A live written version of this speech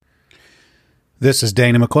This is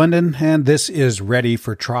Dana McClendon, and this is Ready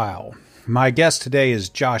for Trial. My guest today is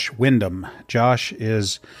Josh Wyndham. Josh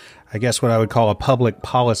is, I guess, what I would call a public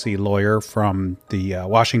policy lawyer from the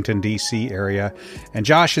Washington, D.C. area. And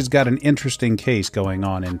Josh has got an interesting case going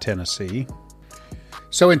on in Tennessee.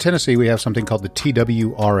 So in Tennessee, we have something called the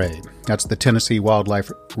TWRA. That's the Tennessee Wildlife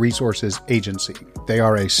Resources Agency. They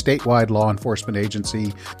are a statewide law enforcement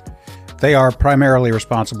agency. They are primarily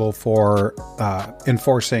responsible for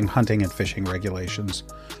enforcing hunting and fishing regulations,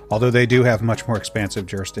 although they do have much more expansive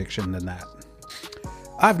jurisdiction than that.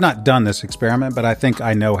 I've not done this experiment, but I think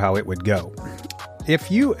I know how it would go.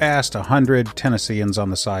 If you asked 100 Tennesseans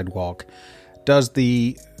on the sidewalk, does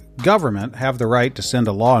the government have the right to send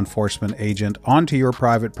a law enforcement agent onto your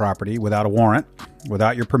private property without a warrant,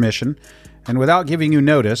 without your permission, and without giving you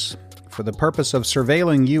notice for the purpose of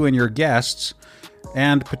surveilling you and your guests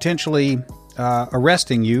and potentially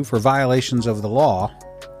arresting you for violations of the law?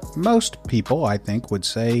 Most people, I think, would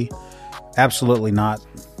say, absolutely not,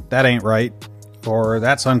 that ain't right, or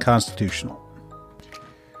that's unconstitutional.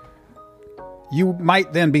 You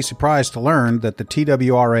might then be surprised to learn that the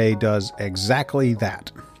TWRA does exactly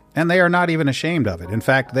that. And they are not even ashamed of it. In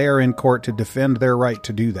fact, they are in court to defend their right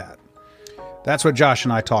to do that. That's what Josh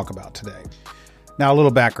and I talk about today. Now, a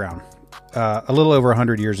little background. A little over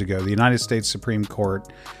 100 years ago, the United States Supreme Court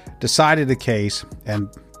decided a case and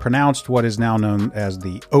pronounced what is now known as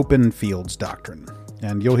the Open Fields Doctrine.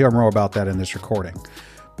 And you'll hear more about that in this recording.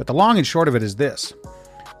 But the long and short of it is this.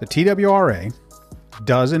 The TWRA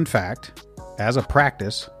does, in fact, as a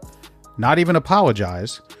practice, not even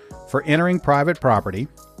apologize for entering private property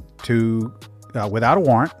to without a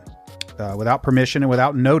warrant, without permission, and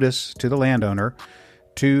without notice to the landowner,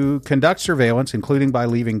 to conduct surveillance, including by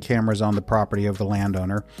leaving cameras on the property of the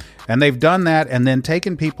landowner. And they've done that and then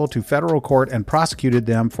taken people to federal court and prosecuted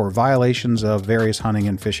them for violations of various hunting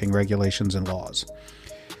and fishing regulations and laws.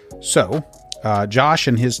 So, Josh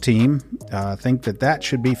and his team think that that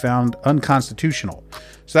should be found unconstitutional.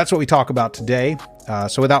 So that's what we talk about today.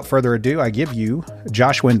 So without further ado, I give you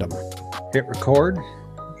Josh Wyndham. Hit record.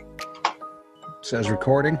 It says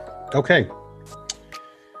recording. Okay.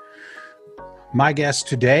 My guest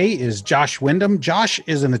today is Josh Wyndham. Josh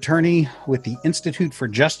is an attorney with the Institute for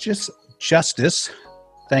Justice.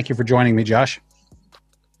 Thank you for joining me, Josh.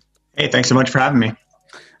 Hey, thanks so much for having me.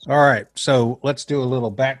 All right, so let's do a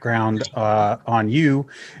little background on you.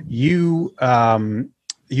 You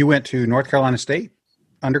went to North Carolina State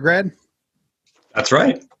undergrad? That's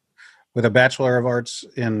right. With a Bachelor of Arts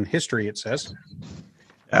in History, it says.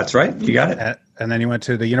 That's right. You got it. And then you went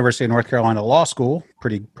to the University of North Carolina Law School.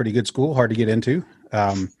 Pretty good school, hard to get into.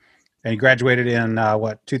 And you graduated in,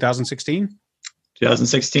 2016?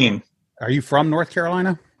 2016. Are you from North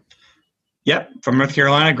Carolina? Yep, from North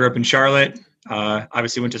Carolina. Grew up in Charlotte.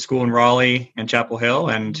 Obviously went to school in Raleigh and Chapel Hill.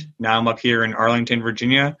 And now I'm up here in Arlington,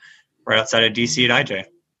 Virginia, right outside of D.C. at IJ.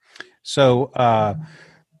 So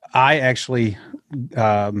I actually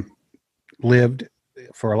lived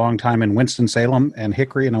for a long time in Winston-Salem and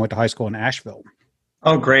Hickory, and I went to high school in Asheville.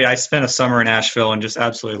 Oh, great. I spent a summer in Asheville and just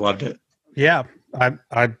absolutely loved it. Yeah.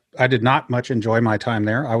 I did not much enjoy my time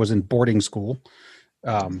there. I was in boarding school.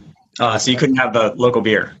 So you couldn't have the local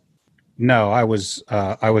beer? No, I was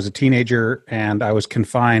a teenager and I was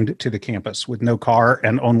confined to the campus with no car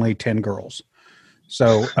and only 10 girls.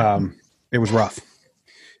 So it was rough.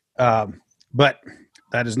 But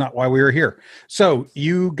that is not why we were here. So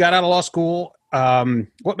you got out of law school.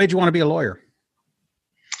 What made you want to be a lawyer?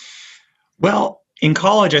 Well, in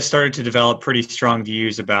college, I started to develop pretty strong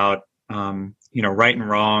views about, right and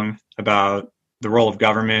wrong, about the role of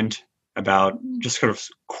government, about just sort of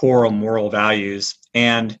core moral values.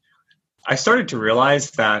 And I started to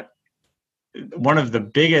realize that one of the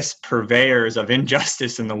biggest purveyors of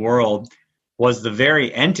injustice in the world was the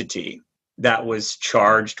very entity that was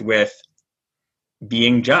charged with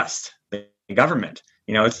being just, the government.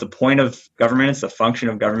 It's the point of government, it's the function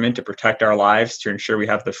of government to protect our lives, to ensure we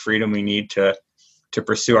have the freedom we need to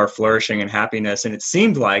pursue our flourishing and happiness. And it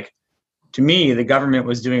seemed like, to me, the government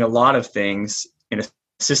was doing a lot of things in a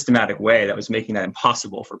systematic way that was making that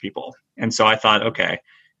impossible for people. And so I thought, okay,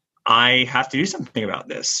 I have to do something about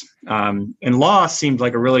this. And law seemed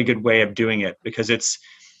like a really good way of doing it because it's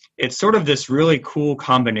sort of this really cool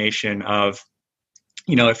combination of,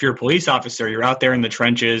 if you're a police officer, you're out there in the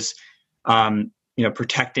trenches,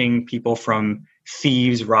 protecting people from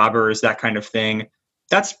thieves, robbers, that kind of thing.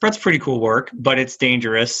 That's pretty cool work, but it's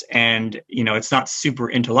dangerous and, it's not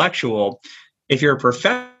super intellectual. If you're a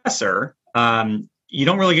professor, you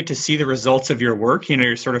don't really get to see the results of your work.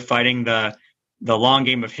 You're sort of fighting the long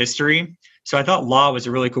game of history. So I thought law was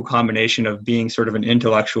a really cool combination of being sort of an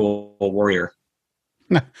intellectual warrior.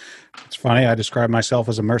 It's funny. I describe myself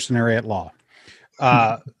as a mercenary at law.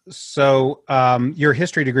 Your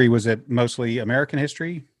history degree, was it mostly American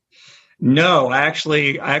history? No, I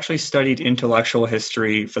actually studied intellectual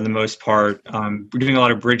history for the most part. We're doing a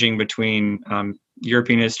lot of bridging between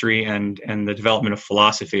European history and the development of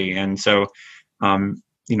philosophy, and so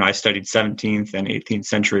I studied 17th and 18th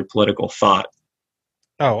century political thought.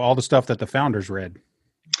 Oh, all the stuff that the founders read.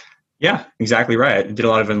 Yeah, exactly right. I did a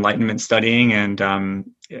lot of Enlightenment studying, and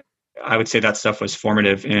I would say that stuff was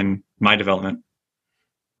formative in my development.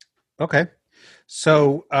 Okay.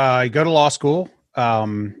 So you go to law school,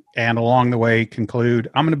 and along the way conclude,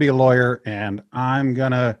 I'm going to be a lawyer, and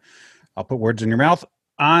I'll put words in your mouth.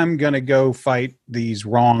 I'm going to go fight these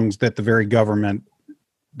wrongs that the very government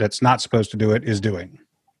that's not supposed to do it is doing.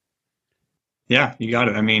 Yeah, you got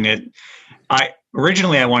it. I mean, I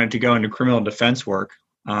originally wanted to go into criminal defense work.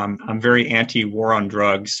 I'm very anti-war on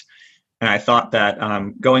drugs, and I thought that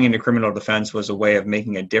going into criminal defense was a way of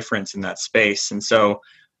making a difference in that space. And so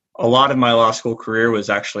a lot of my law school career was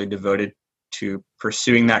actually devoted to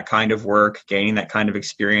pursuing that kind of work, gaining that kind of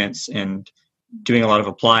experience, and doing a lot of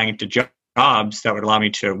applying to jobs that would allow me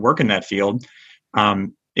to work in that field.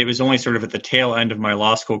 It was only sort of at the tail end of my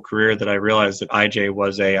law school career that I realized that IJ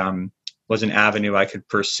was an avenue I could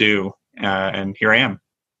pursue, and here I am.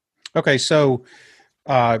 Okay, so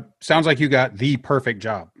sounds like you got the perfect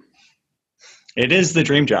job. It is the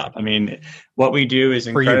dream job. I mean, what we do is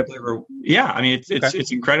incredibly,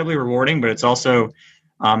 it's incredibly rewarding, but it's also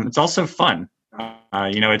fun.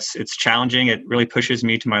 It's challenging. It really pushes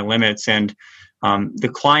me to my limits, and the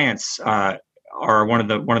clients are one of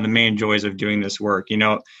the main joys of doing this work.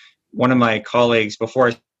 One of my colleagues before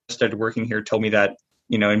I started working here told me that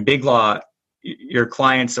in big law, your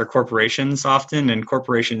clients are corporations often, and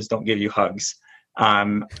corporations don't give you hugs.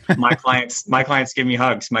 My clients give me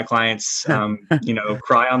hugs. My clients,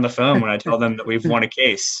 cry on the phone when I tell them that we've won a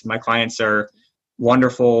case. My clients are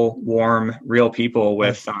wonderful, warm, real people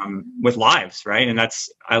with lives, right? And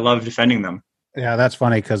I love defending them. Yeah, that's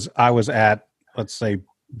funny because I was at, let's say,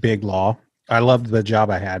 big law. I loved the job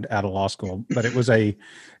I had out of law school, but it was a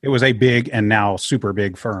big and now super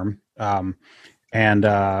big firm. And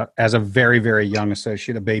as a very, very young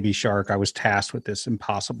associate, a baby shark, I was tasked with this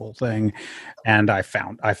impossible thing. And I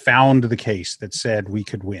found the case that said we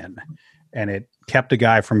could win. And it kept a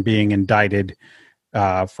guy from being indicted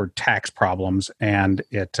for tax problems. And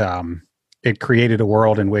it created a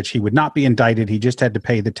world in which he would not be indicted. He just had to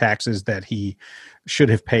pay the taxes that he should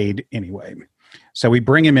have paid anyway. So we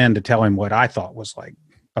bring him in to tell him what I thought was like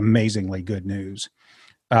amazingly good news.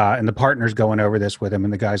 And the partner's going over this with him,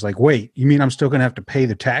 and the guy's like, wait, you mean I'm still going to have to pay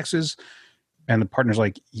the taxes? And the partner's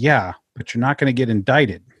like, yeah, but you're not going to get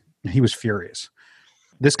indicted. And he was furious.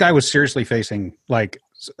 This guy was seriously facing like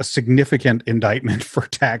a significant indictment for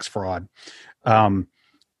tax fraud.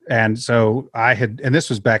 And so and this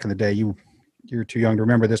was back in the day, you're too young to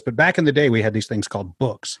remember this, but back in the day, we had these things called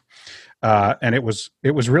books. And it was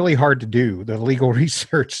really hard to do the legal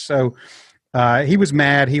research. So he was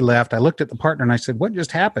mad. He left. I looked at the partner and I said, what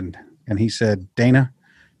just happened? And he said, Dana,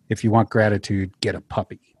 if you want gratitude, get a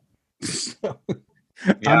puppy.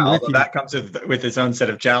 Although that comes with its own set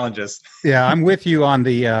of challenges. Yeah, I'm with you on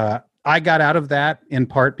I got out of that in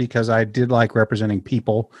part because I did like representing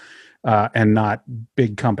people and not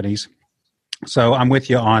big companies. So I'm with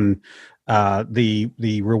you on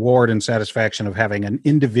the reward and satisfaction of having an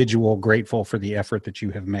individual grateful for the effort that you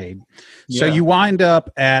have made. Yeah. So you wind up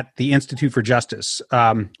at the Institute for Justice.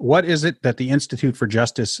 What is it that the Institute for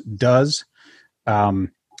Justice does? And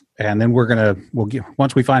then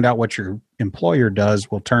once we find out what your employer does,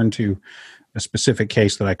 we'll turn to a specific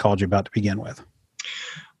case that I called you about to begin with.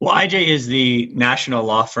 Well, IJ is the National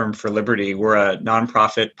Law Firm for Liberty. We're a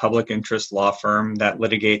nonprofit public interest law firm that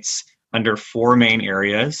litigates under four main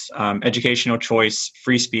areas: educational choice,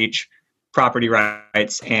 free speech, property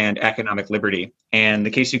rights, and economic liberty. And the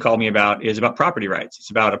case you called me about is about property rights. It's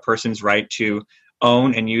about a person's right to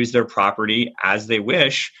own and use their property as they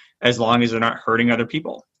wish, as long as they're not hurting other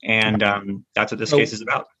people. And that's what this case is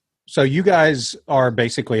about. So you guys are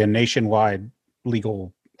basically a nationwide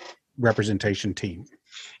legal representation team.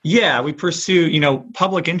 Yeah, we pursue,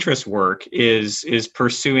 public interest work is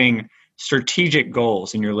pursuing strategic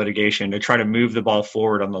goals in your litigation to try to move the ball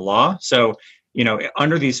forward on the law. So,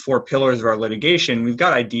 under these four pillars of our litigation, we've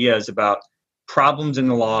got ideas about problems in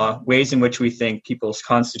the law, ways in which we think people's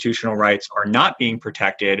constitutional rights are not being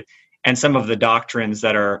protected, and some of the doctrines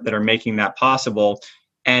that are making that possible.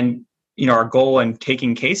 And, our goal in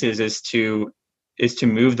taking cases is to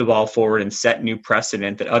move the ball forward and set new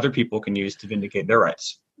precedent that other people can use to vindicate their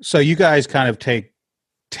rights. So you guys kind of take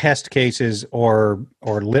test cases or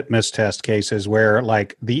litmus test cases where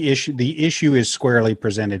like the issue is squarely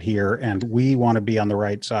presented here, and we want to be on the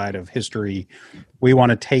right side of history. We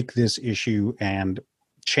want to take this issue and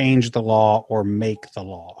change the law or make the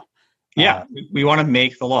law. Yeah, we want to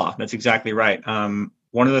make the law. That's exactly right.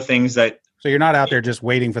 One of the things that... So you're not out there just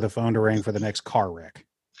waiting for the phone to ring for the next car wreck.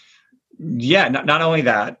 Yeah, not only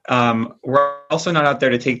that, we're also not out there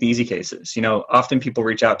to take the easy cases. Often people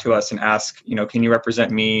reach out to us and ask, can you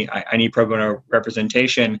represent me? I need pro bono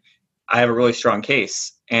representation. I have a really strong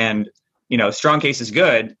case. And, strong case is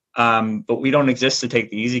good, but we don't exist to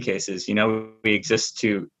take the easy cases. We exist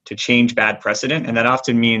to change bad precedent. And that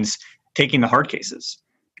often means taking the hard cases.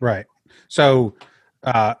 Right. So,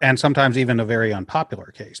 and sometimes even a very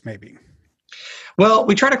unpopular case, maybe. Well,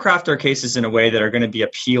 we try to craft our cases in a way that are going to be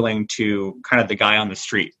appealing to kind of the guy on the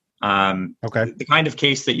street. Okay. The kind of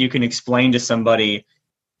case that you can explain to somebody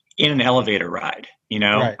in an elevator ride,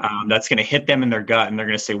 Right. That's going to hit them in their gut, and they're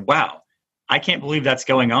going to say, wow, I can't believe that's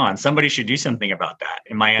going on. Somebody should do something about that.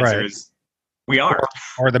 And my answer is, we are.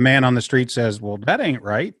 Or the man on the street says, well, that ain't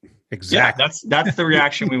right. Exactly. Yeah, that's the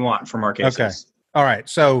reaction we want from our cases. Okay. All right.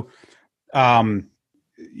 So,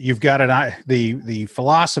 you've got the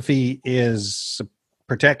philosophy is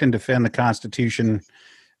protect and defend the Constitution,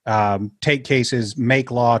 take cases,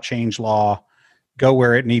 make law, change law, go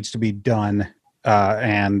where it needs to be done,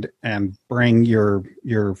 and bring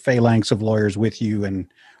your phalanx of lawyers with you,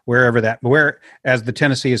 and where, as the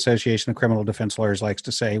Tennessee Association of Criminal Defense Lawyers likes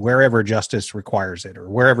to say, wherever justice requires it or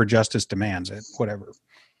wherever justice demands it, whatever.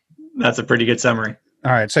 That's a pretty good summary.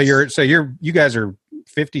 All right. So you guys are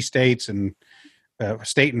 50 states and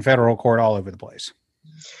state and federal court all over the place.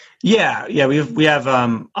 Yeah. We have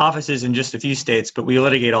offices in just a few states, but we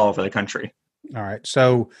litigate all over the country. All right.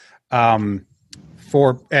 So, and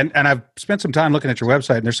I've spent some time looking at your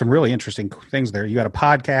website, and there's some really interesting things there. You got a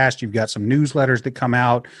podcast, you've got some newsletters that come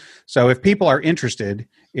out. So if people are interested,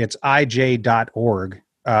 it's ij.org.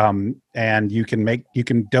 And you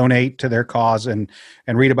can donate to their cause and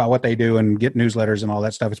read about what they do and get newsletters and all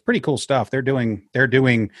that stuff. It's pretty cool stuff. They're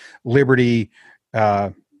doing liberty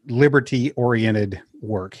oriented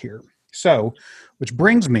work here. So, which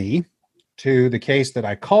brings me to the case that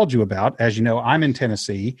I called you about. As you know, I'm in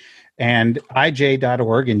Tennessee, and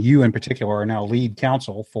ij.org and you in particular are now lead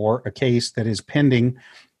counsel for a case that is pending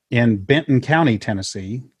in Benton County,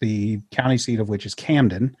 Tennessee, the county seat of which is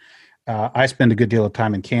Camden. I spend a good deal of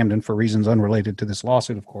time in Camden for reasons unrelated to this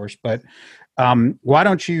lawsuit, of course. But why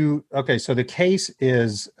don't you? Okay, so the case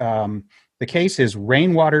is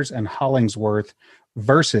Rainwaters and Hollingsworth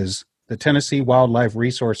versus the Tennessee Wildlife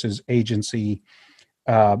Resources Agency,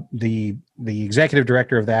 the executive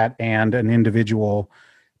director of that, and an individual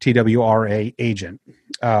TWRA agent.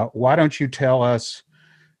 Why don't you tell us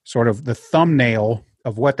sort of the thumbnail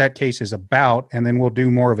of what that case is about, and then we'll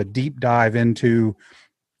do more of a deep dive into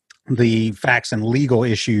the facts and legal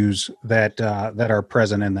issues that are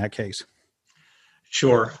present in that case.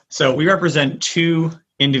 Sure. So we represent two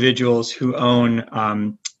individuals who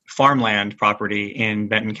own farmland property in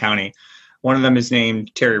Benton County. One of them is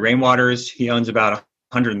named Terry Rainwaters. He owns about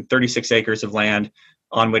 136 acres of land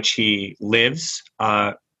on which he lives.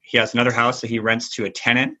 He has another house that he rents to a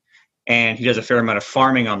tenant, and he does a fair amount of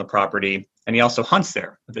farming on the property, and he also hunts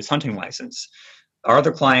there with his hunting license. Our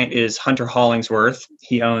other client is Hunter Hollingsworth.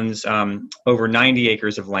 He owns over 90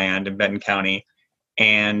 acres of land in Benton County,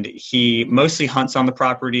 and he mostly hunts on the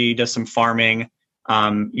property, does some farming,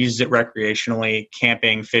 uses it recreationally,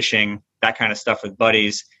 camping, fishing, that kind of stuff with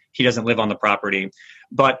buddies. He doesn't live on the property.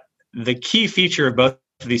 But the key feature of both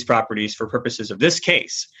of these properties for purposes of this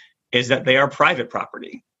case is that they are private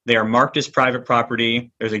property. They are marked as private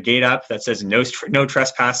property. There's a gate up that says no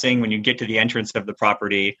trespassing when you get to the entrance of the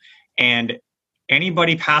property. And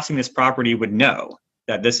anybody passing this property would know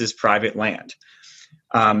that this is private land.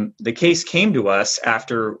 The case came to us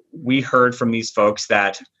after we heard from these folks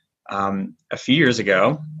that a few years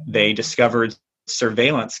ago, they discovered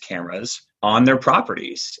surveillance cameras on their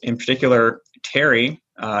properties. In particular, Terry,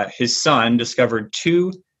 his son, discovered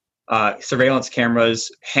two surveillance cameras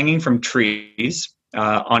hanging from trees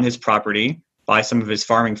on his property by some of his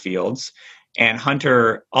farming fields. And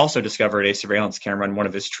Hunter also discovered a surveillance camera on one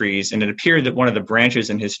of his trees, and it appeared that one of the branches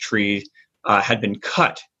in his tree had been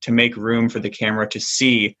cut to make room for the camera to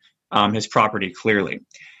see his property clearly.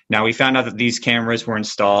 Now, we found out that these cameras were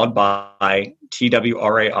installed by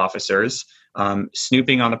TWRA officers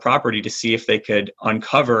snooping on the property to see if they could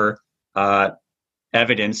uncover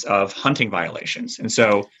evidence of hunting violations. And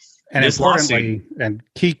so, and this importantly, and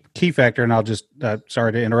key factor, and I'll just,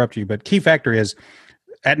 sorry to interrupt you, but key factor is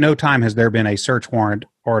at no time has there been a search warrant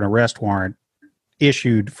or an arrest warrant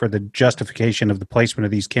issued for the justification of the placement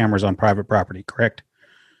of these cameras on private property, correct?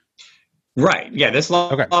 Right. Yeah. This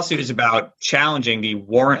lawsuit is about challenging the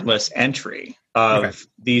warrantless entry of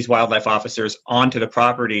these wildlife officers onto the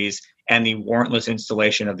properties and the warrantless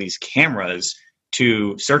installation of these cameras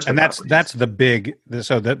to search the properties. That's the big.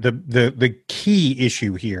 So the key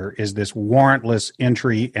issue here is this warrantless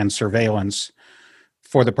entry and surveillance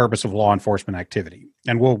for the purpose of law enforcement activity,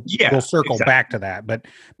 and we'll circle back to that. But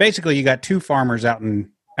basically, you got two farmers out in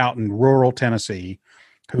rural Tennessee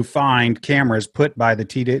who find cameras put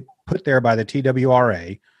there by the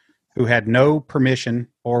TWRA, who had no permission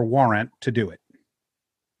or warrant to do it.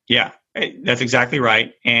 Yeah, that's exactly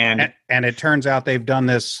right. And it turns out they've done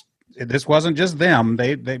this. This wasn't just them.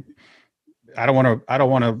 They I don't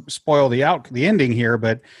want to spoil the ending here,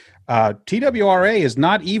 but TWRA is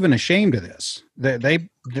not even ashamed of this.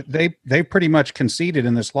 They pretty much conceded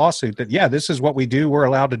in this lawsuit that this is what we do. We're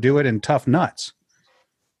allowed to do it in tough nuts.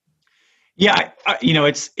 Yeah,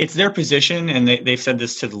 it's their position, and they've said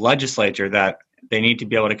this to the legislature that they need to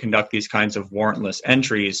be able to conduct these kinds of warrantless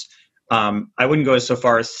entries. I wouldn't go so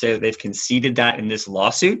far as to say that they've conceded that in this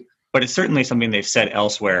lawsuit, but it's certainly something they've said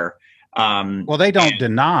elsewhere. Well, they don't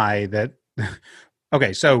deny that.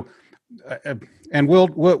 Okay, so and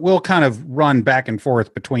we'll kind of run back and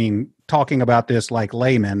forth between talking about this like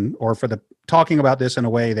laymen, or talking about this in a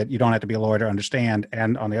way that you don't have to be a lawyer to understand,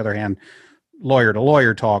 and on the other hand, lawyer to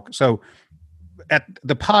lawyer talk. So at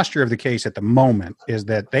the posture of the case at the moment is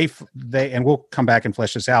that they and we'll come back and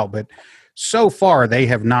flesh this out, but so far they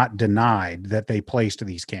have not denied that they placed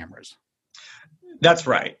these cameras. That's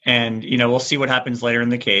right. And, we'll see what happens later in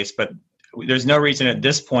the case, but there's no reason at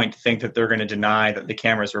this point to think that they're going to deny that the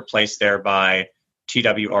cameras were placed there by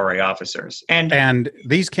TWRA officers. And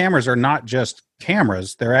these cameras are not just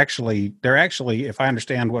cameras. They're actually, if I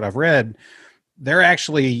understand what I've read, they're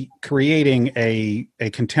actually creating a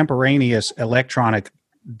contemporaneous electronic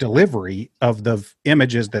delivery of the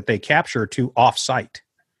images that they capture to off-site.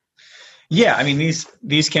 Yeah, I mean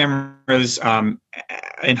these cameras.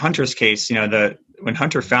 In Hunter's case, when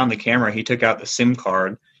Hunter found the camera, he took out the SIM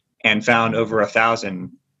card and found over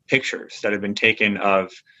 1,000 pictures that had been taken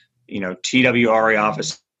of TWRA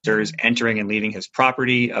officers entering and leaving his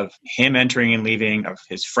property, of him entering and leaving, of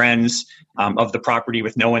his friends, of the property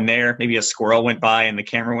with no one there. Maybe a squirrel went by and the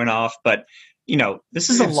camera went off. But, this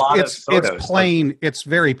is a lot of photos. It's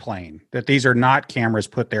very plain that these are not cameras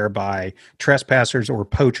put there by trespassers or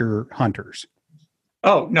poacher hunters.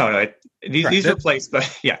 Oh, no. These are placed by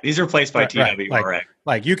TWRA.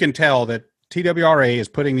 Like you can tell that TWRA is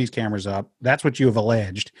putting these cameras up. That's what you have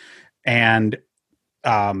alleged. And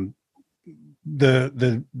the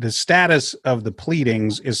status of the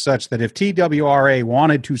pleadings is such that if TWRA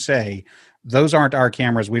wanted to say those aren't our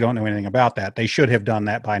cameras, we don't know anything about that, they should have done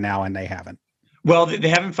that by now, and they haven't. Well, they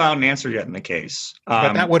haven't filed an answer yet in the case.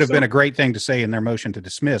 But that would have been a great thing to say in their motion to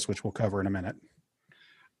dismiss, which we'll cover in a minute.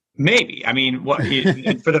 Maybe. I mean,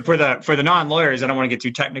 for the non-lawyers, I don't want to get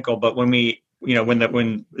too technical, but when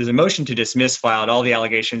there's a motion to dismiss filed, all the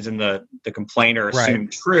allegations in the complaint are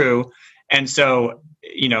assumed true. And so,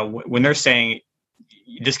 when they're saying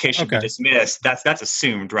this case should be dismissed, that's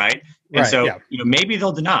assumed, right? And maybe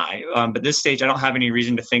they'll deny. But at this stage, I don't have any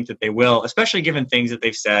reason to think that they will, especially given things that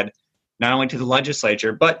they've said, not only to the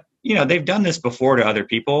legislature, but, they've done this before to other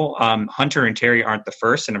people. Hunter and Terry aren't the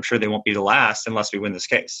first, and I'm sure they won't be the last unless we win this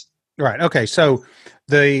case. Right. Okay. So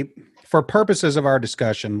for purposes of our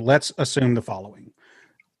discussion, let's assume the following.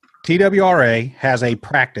 TWRA has a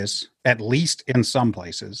practice, at least in some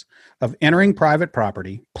places, of entering private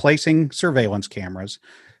property, placing surveillance cameras,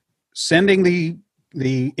 sending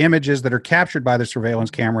the images that are captured by the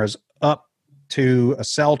surveillance cameras up to a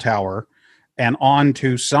cell tower and on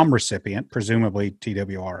to some recipient, presumably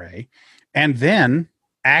TWRA, and then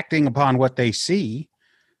acting upon what they see,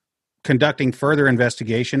 conducting further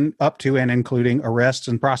investigation up to and including arrests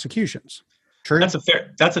and prosecutions. True?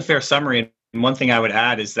 That's a fair summary. And one thing I would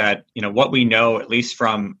add is that, what we know, at least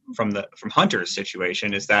from Hunter's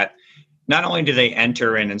situation, is that not only do they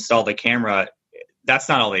enter and install the camera, that's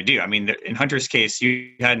not all they do. I mean, in Hunter's case,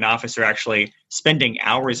 you had an officer actually spending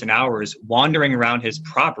hours and hours wandering around his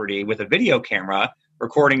property with a video camera,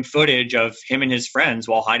 recording footage of him and his friends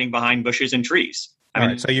while hiding behind bushes and trees. I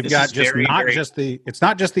mean, so you've got it's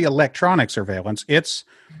not just the electronic surveillance. It's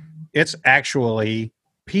actually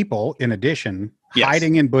people, in addition,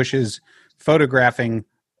 hiding in bushes, photographing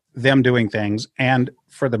them doing things. And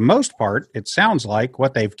for the most part, it sounds like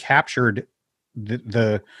what they've captured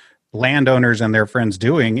the landowners and their friends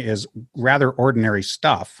doing is rather ordinary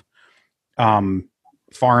stuff.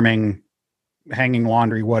 Farming, hanging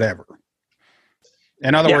laundry, whatever.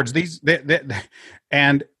 In other words,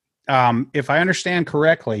 and if I understand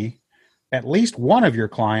correctly, at least one of your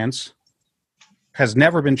clients has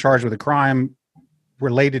never been charged with a crime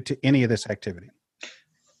related to any of this activity.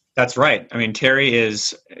 That's right. I mean, Terry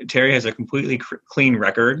has a completely clean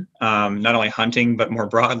record, not only hunting, but more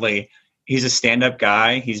broadly, he's a stand-up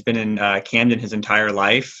guy. He's been in Camden his entire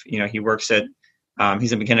life. You know, he works at,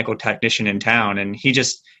 he's a mechanical technician in town, and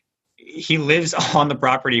he lives on the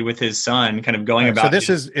property with his son, kind of going about.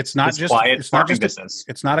 So it's not just business.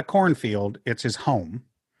 It's not a cornfield. It's his home.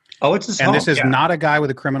 Oh, it's his home. And this is not a guy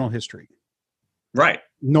with a criminal history. Right.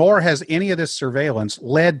 Nor has any of this surveillance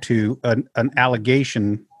led to an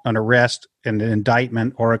allegation, an arrest, an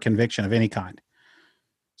indictment, or a conviction of any kind.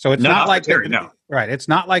 So it's not like Terry, no. Right. It's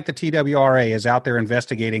not like the TWRA is out there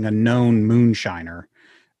investigating a known moonshiner,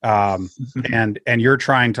 and you're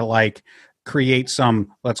trying to like create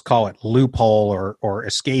some, let's call it loophole or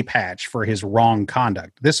escape hatch for his wrong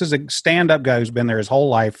conduct. This is a stand-up guy who's been there his whole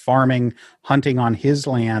life, farming, hunting on his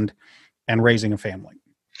land, and raising a family.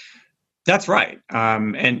 That's right.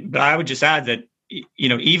 But I would just add that, you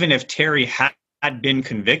know, even if Terry had been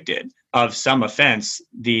convicted of some offense,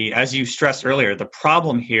 as you stressed earlier, the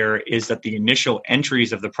problem here is that the initial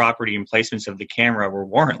entries of the property and placements of the camera were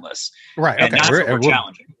warrantless. Right. And that's what we're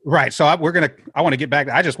challenging. Right. So I want to get back.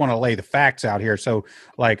 I just want to lay the facts out here. So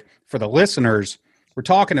like for the listeners, we're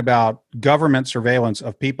talking about government surveillance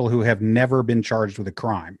of people who have never been charged with a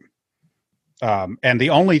crime. And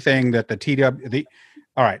the only thing that the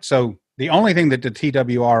only thing that the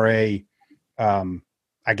TWRA,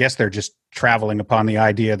 I guess they're just traveling upon the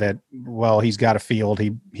idea that, well, he's got a field,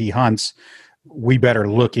 he hunts, we better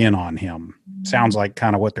look in on him. Sounds like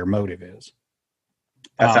kind of what their motive is.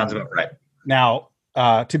 That sounds about right. Now,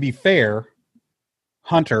 to be fair,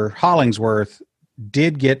 Hunter Hollingsworth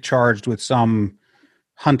did get charged with some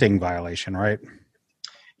hunting violation, right?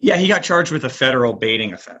 Yeah, he got charged with a federal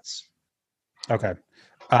baiting offense. Okay.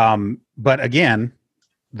 But again,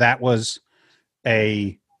 that was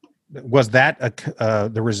the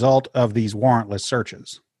result of these warrantless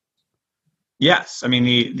searches? Yes. I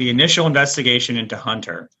mean, the initial investigation into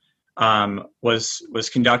Hunter was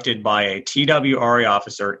conducted by a TWRA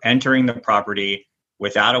officer entering the property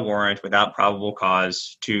without a warrant, without probable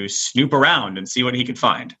cause, to snoop around and see what he could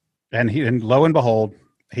find. And lo and behold,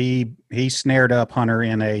 he snared up Hunter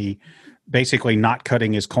in basically not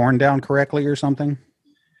cutting his corn down correctly or something.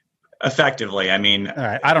 Effectively, I mean, all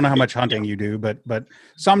right. I don't know how much hunting you do, but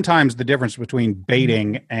sometimes the difference between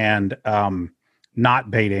baiting and not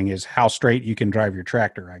baiting is how straight you can drive your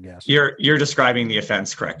tractor, I guess. You're describing the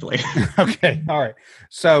offense correctly. Okay, all right.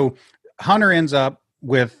 So Hunter ends up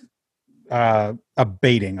with a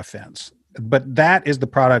baiting offense, but that is the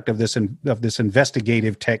product of this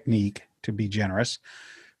investigative technique, to be generous,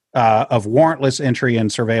 of warrantless entry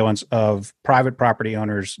and surveillance of private property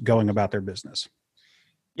owners going about their business.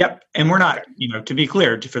 Yep. And we're not, to be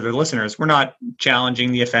clear for the listeners, we're not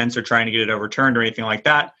challenging the offense or trying to get it overturned or anything like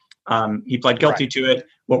that. He pled guilty to it.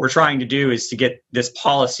 What we're trying to do is to get this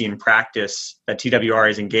policy and practice that TWR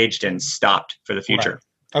is engaged in stopped for the future.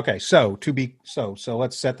 Right. Okay. So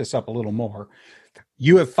let's set this up a little more.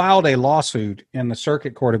 You have filed a lawsuit in the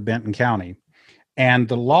Circuit Court of Benton County, and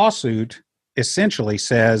the lawsuit essentially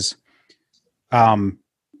says, to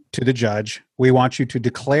the judge, we want you to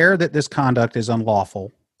declare that this conduct is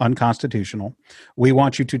unlawful, unconstitutional. We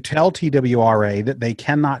want you to tell TWRA that they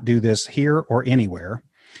cannot do this here or anywhere.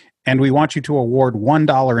 And we want you to award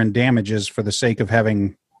 $1 in damages for the sake of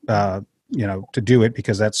having, to do it,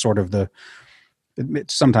 because that's sort of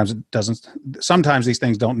sometimes it doesn't, sometimes these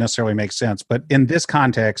things don't necessarily make sense. But in this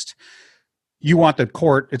context, you want the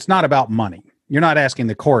court, it's not about money. You're not asking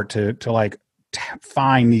the court to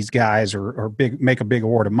fine these guys or make a big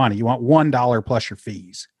award of money. You want $1 plus your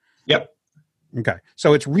fees. Yep. Okay.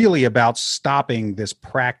 So it's really about stopping this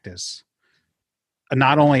practice,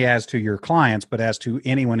 not only as to your clients, but as to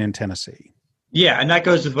anyone in Tennessee. Yeah. And that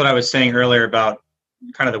goes with what I was saying earlier about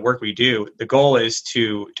kind of the work we do. The goal is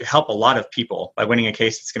to help a lot of people by winning a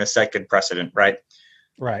case that's going to set good precedent, right?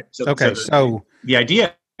 Right. So the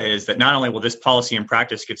idea is that not only will this policy and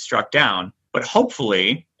practice get struck down, but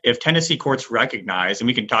hopefully if Tennessee courts recognize, and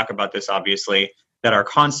we can talk about this obviously, that our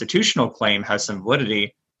constitutional claim has some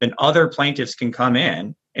validity, then other plaintiffs can come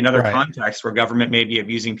in other contexts where government may be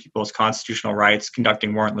abusing people's constitutional rights,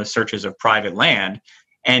 conducting warrantless searches of private land,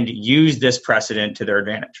 and use this precedent to their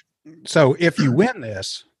advantage. So if you win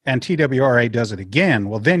this and TWRA does it again,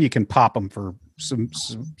 well, then you can pop them for some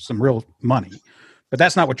real money. But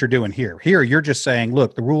that's not what you're doing here. Here, you're just saying,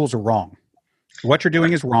 look, the rules are wrong. What you're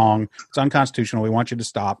doing is wrong. It's unconstitutional. We want you to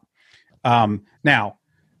stop. Now,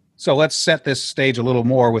 So let's set this stage a little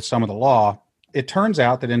more with some of the law. It turns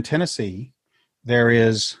out that in Tennessee, there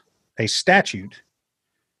is a statute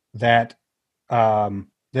that that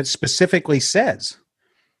specifically says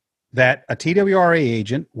that a TWRA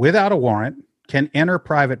agent without a warrant can enter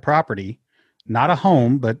private property, not a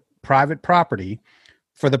home, but private property,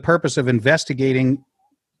 for the purpose of investigating,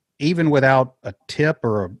 even without a tip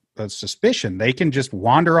or a suspicion. They can just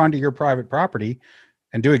wander onto your private property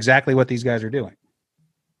and do exactly what these guys are doing.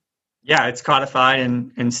 Yeah, it's codified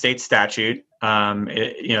in state statute.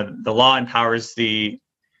 The law empowers the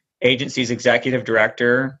agency's executive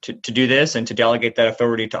director to do this and to delegate that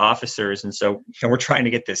authority to officers. And so we're trying to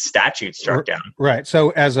get this statute struck down. Right.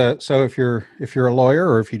 So if you're a lawyer,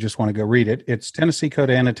 or if you just want to go read it, it's Tennessee Code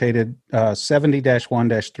Annotated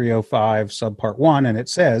 70-1-305 subpart 1, and it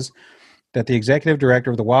says that the executive director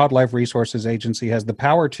of the Wildlife Resources Agency has the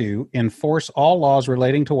power to enforce all laws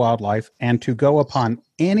relating to wildlife and to go upon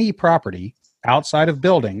any property outside of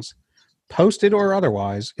buildings, posted or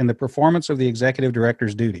otherwise, in the performance of the executive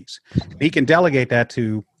director's duties. He can delegate that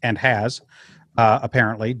to, and has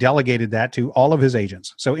apparently delegated that to, all of his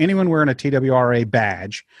agents. So anyone wearing a TWRA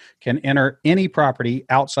badge can enter any property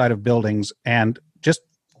outside of buildings, and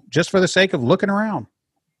just for the sake of looking around,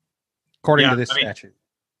 according to this statute.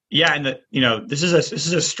 Yeah, and this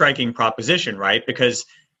is a striking proposition, right? Because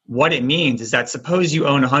what it means is that, suppose you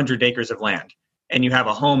own 100 acres of land and you have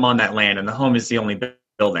a home on that land, and the home is the only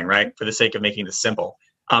building, right? For the sake of making this simple,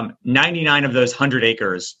 99 of those 100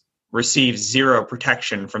 acres receive zero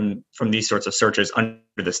protection from these sorts of searches under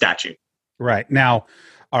the statute. Right. Now,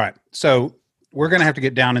 all right. So we're going to have to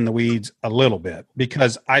get down in the weeds a little bit,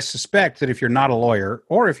 because I suspect that if you're not a lawyer,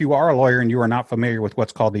 or if you are a lawyer and you are not familiar with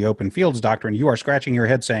what's called the open fields doctrine, you are scratching your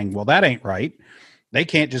head saying, well, that ain't right. They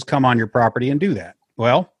can't just come on your property and do that.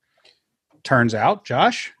 Well, turns out,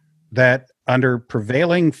 Josh, that under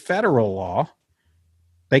prevailing federal law,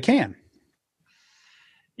 they can.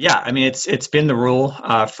 Yeah, I mean, it's been the rule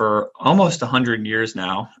for almost 100 years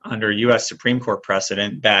now under U.S. Supreme Court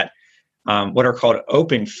precedent that what are called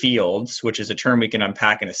open fields, which is a term we can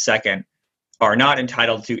unpack in a second, are not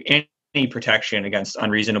entitled to any protection against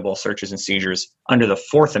unreasonable searches and seizures under the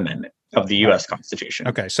Fourth Amendment of the U.S. Constitution.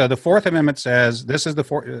 Okay, so the Fourth Amendment says, this is the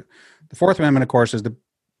Fourth Amendment, of course, is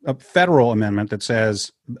a federal amendment that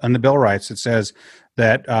says, on the Bill of Rights, it says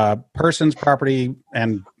that persons, property,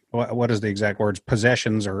 and what is the exact words?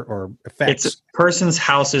 Possessions or effects. It's persons,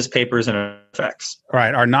 houses, papers, and effects.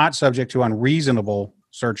 Right, are not subject to unreasonable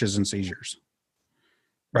searches and seizures.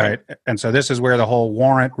 Right. And so this is where the whole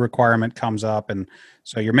warrant requirement comes up. And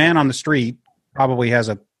so your man on the street probably has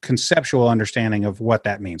a conceptual understanding of what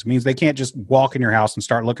that means. It means they can't just walk in your house and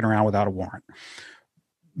start looking around without a warrant.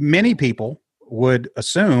 Many people would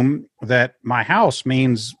assume that my house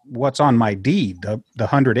means what's on my deed, the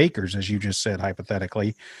 100 acres, as you just said,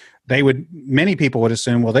 hypothetically. Many people would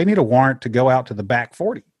assume, well, they need a warrant to go out to the back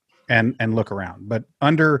 40 and look around. But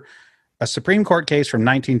under a Supreme Court case from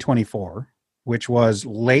 1924, which was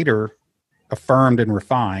later affirmed and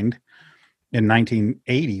refined in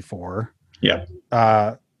 1984,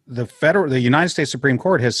 the United States Supreme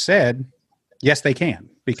Court has said, yes, they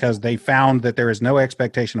can, because they found that there is no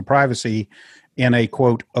expectation of privacy in a,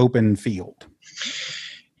 quote, open field.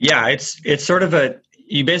 Yeah, it's sort of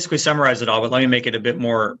you basically summarize it all, but let me make it a bit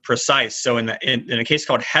more precise. So in a case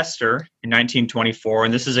called Hester in 1924,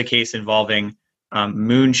 and this is a case involving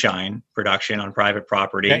moonshine production on private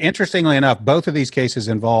property. Yeah, interestingly enough, both of these cases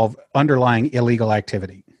involve underlying illegal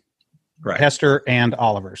activity. Right. Hester and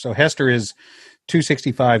Oliver. So Hester is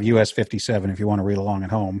 265 U.S. 57, if you want to read along at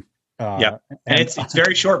home. And it's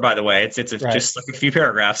very short, by the way. It's right. Just like a few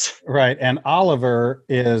paragraphs. Right. And Oliver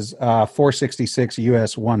is 466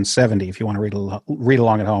 U.S. 170, if you want to read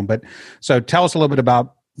along at home. But so tell us a little bit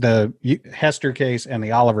about the Hester case and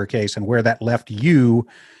the Oliver case, and where that left you,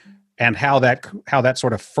 and how that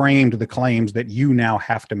sort of framed the claims that you now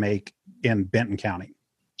have to make in Benton County.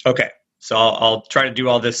 Okay. So I'll try to do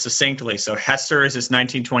all this succinctly. So Hester is this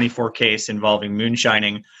 1924 case involving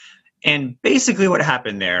moonshining. And basically what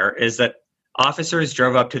happened there is that officers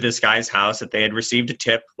drove up to this guy's house that they had received a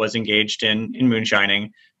tip was engaged in moonshining,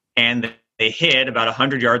 and they hid about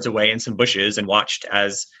 100 yards away in some bushes and watched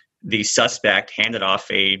as the suspect handed off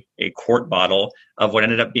a quart bottle of what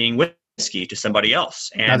ended up being whiskey to somebody else.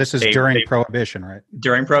 And now this is during Prohibition, right?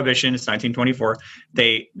 During Prohibition, it's 1924.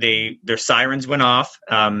 Their sirens went off.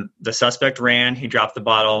 The suspect ran. He dropped the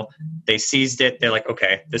bottle. They seized it. They're like,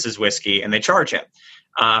 okay, this is whiskey, and they charge him.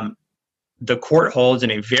 The court holds, in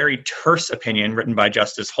a very terse opinion written by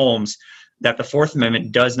Justice Holmes, that the Fourth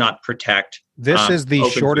Amendment does not protect. This is the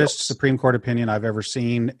shortest fields. Supreme Court opinion I've ever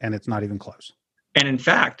seen, and it's not even close. And in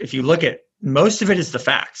fact, if you look at most of it is the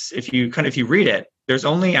facts. If you read it, there's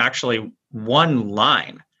only actually one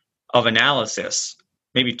line of analysis,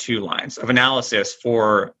 maybe two lines of analysis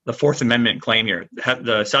for the Fourth Amendment claim here.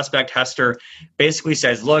 The suspect, Hester, basically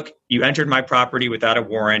says, look, you entered my property without a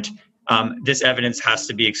warrant. This evidence has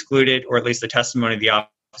to be excluded, or at least the testimony of the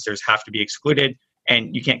officers have to be excluded,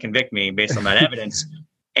 and you can't convict me based on that evidence.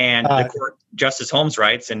 And the court, Justice Holmes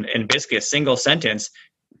writes, in basically a single sentence,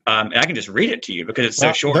 and I can just read it to you because it's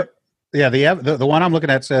so short. The one I'm looking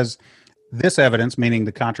at says, this evidence, meaning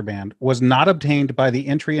the contraband, was not obtained by the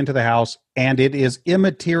entry into the house, and it is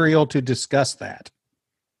immaterial to discuss that.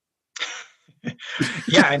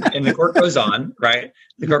 Yeah, and the court goes on, right?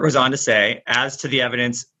 The court goes on to say, as to the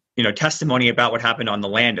evidence, testimony about what happened on the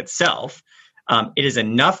land itself, it is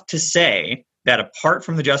enough to say that apart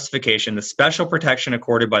from the justification, the special protection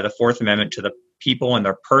accorded by the Fourth Amendment to the people and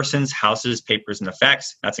their persons, houses, papers, and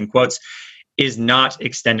effects, that's in quotes, is not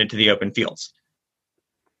extended to the open fields.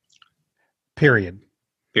 Period.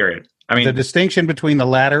 I mean, the distinction between the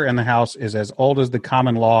latter and the house is as old as the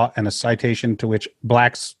common law, and a citation to which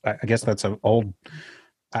blacks, I guess that's an old,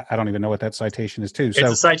 I don't even know what that citation is too. It's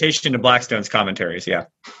a citation to Blackstone's commentaries. Yeah.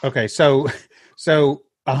 Okay. So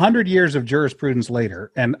 100 years of jurisprudence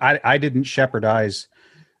later, and I didn't shepherdize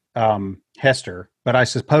Hester, but I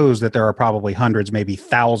suppose that there are probably hundreds, maybe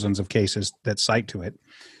thousands of cases that cite to it.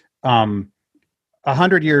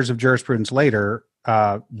 100 years of jurisprudence later,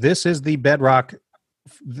 this is the bedrock.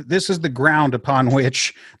 This is the ground upon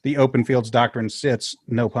which the open fields doctrine sits.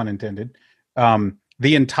 No pun intended.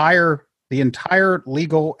 The entire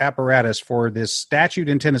legal apparatus for this statute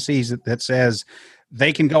in Tennessee that says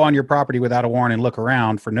they can go on your property without a warrant and look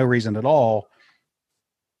around for no reason at all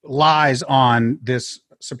lies on this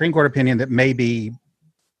Supreme Court opinion that may be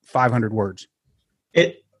 500 words.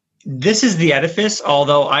 This is the edifice,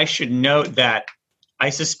 although I should note that I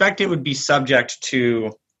suspect it would be subject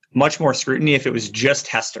to much more scrutiny if it was just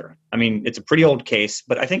Hester. I mean, it's a pretty old case,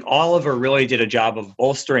 but I think Oliver really did a job of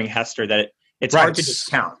bolstering Hester that it's hard to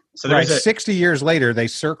discount. So there's 60 years later, they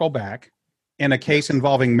circle back in a case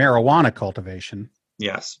involving marijuana cultivation.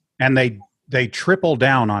 Yes. And they triple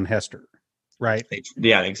down on Hester, right?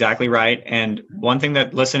 Yeah, exactly right. And one thing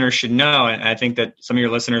that listeners should know, and I think that some of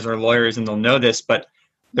your listeners are lawyers and they'll know this, but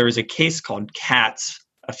there was a case called Katz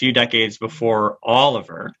a few decades before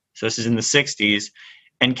Oliver. So this is in the 60s.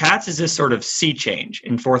 And Katz is this sort of sea change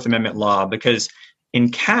in Fourth Amendment law, because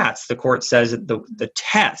in Katz, the court says that the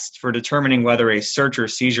test for determining whether a search or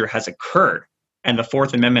seizure has occurred and the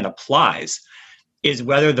Fourth Amendment applies is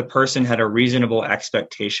whether the person had a reasonable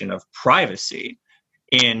expectation of privacy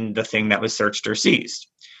in the thing that was searched or seized.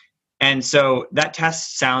 And so that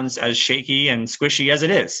test sounds as shaky and squishy as it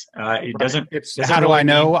is. It doesn't. How do I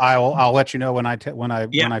know? I'll let you know when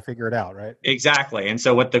I figure it out. Right. Exactly. And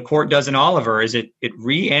so what the court does in Oliver is it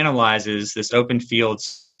reanalyzes this open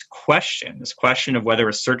fields question, this question of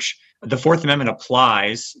whether the Fourth Amendment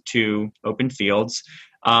applies to open fields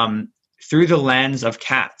through the lens of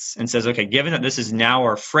Katz, and says, okay, given that this is now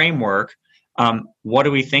our framework, what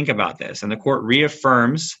do we think about this? And the court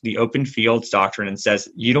reaffirms the open fields doctrine and says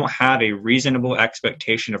you don't have a reasonable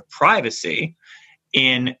expectation of privacy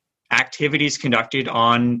in activities conducted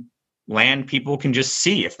on land people can just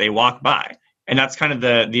see if they walk by. And that's kind of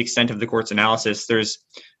the extent of the court's analysis. There's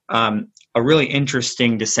a really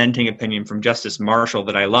interesting dissenting opinion from Justice Marshall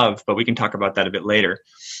that I love, but we can talk about that a bit later.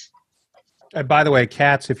 By the way,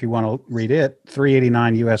 Katz, if you want to read it,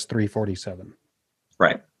 389 U.S. 347.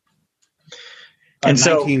 Right. And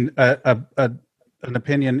an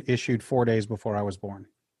opinion issued 4 days before I was born.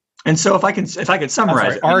 And so if I could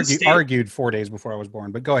summarize it, argued 4 days before I was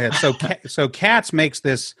born. But go ahead. So Katz makes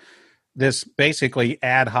this basically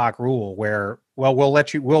ad hoc rule where, well,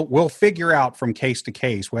 we'll figure out from case to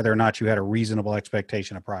case whether or not you had a reasonable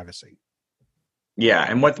expectation of privacy. Yeah,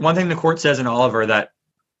 and one thing the court says in Oliver that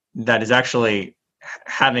is actually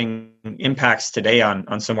having impacts today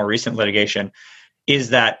on some more recent litigation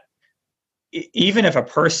is that even if a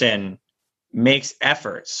person makes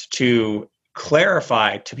efforts to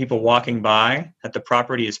clarify to people walking by that the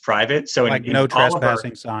property is private, so like no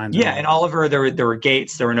trespassing signs. Yeah, in Oliver there were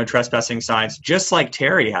gates, there were no trespassing signs, just like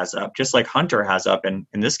Terry has up, just like Hunter has up in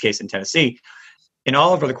this case in Tennessee. In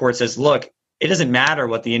Oliver, the court says, look, it doesn't matter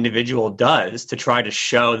what the individual does to try to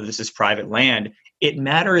show that this is private land. It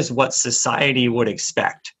matters what society would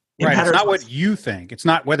expect. Right. It's not what you think. It's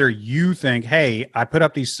not whether you think, hey, I put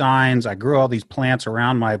up these signs, I grew all these plants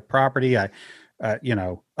around my property, I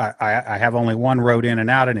have only one road in and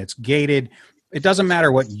out and it's gated. It doesn't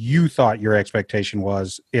matter what you thought your expectation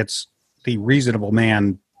was. It's the reasonable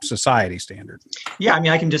man society standard. Yeah, I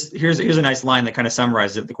mean, I can just here's a nice line that kind of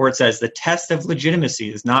summarizes it. The court says the test of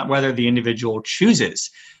legitimacy is not whether the individual chooses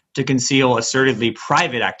to conceal assertedly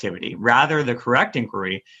private activity. Rather, the correct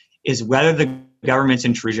inquiry is whether the government's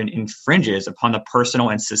intrusion infringes upon the personal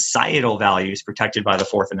and societal values protected by the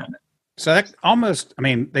Fourth Amendment. So that almost, I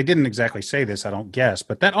mean, they didn't exactly say this, I don't guess,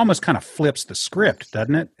 but that almost kind of flips the script,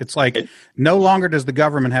 doesn't it? It's like no longer does the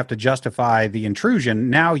government have to justify the intrusion.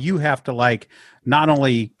 Now you have to like not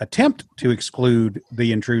only attempt to exclude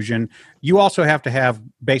the intrusion, you also have to have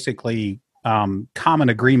basically common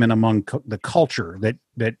agreement among the culture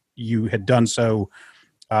that you had done so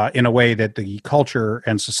in a way that the culture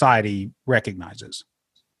and society recognizes.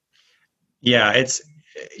 Yeah,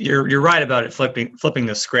 you're right about it flipping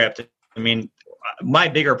the script. I mean, my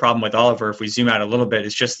bigger problem with Oliver, if we zoom out a little bit,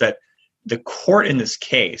 is just that the court in this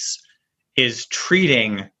case is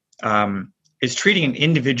treating an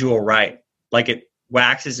individual right like it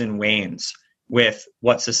waxes and wanes with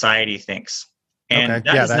what society thinks. And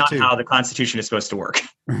that is not how the Constitution is supposed to work.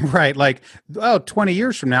 Right. Like, 20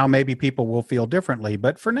 years from now, maybe people will feel differently.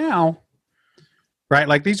 But for now, right,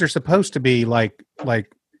 like these are supposed to be like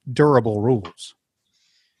durable rules.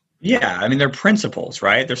 Yeah, I mean, they're principles,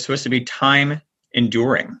 right? They're supposed to be time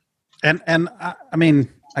enduring. And I mean,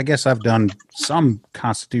 I guess I've done some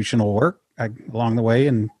constitutional work along the way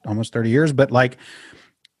in almost 30 years, but like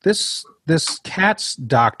this Katz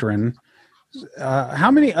doctrine,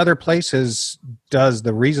 how many other places does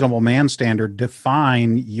the reasonable man standard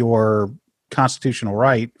define your constitutional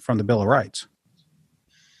right from the Bill of Rights?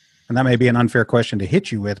 And that may be an unfair question to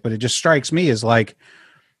hit you with, but it just strikes me as like,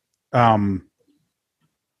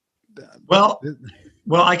 Well,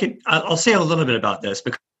 I'll say a little bit about this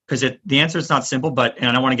because the answer is not simple, and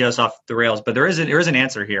I don't want to get us off the rails, but there is an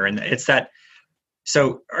answer here, and it's that.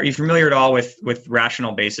 So, are you familiar at all with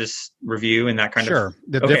rational basis review and that kind of? Sure,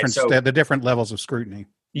 the different levels of scrutiny.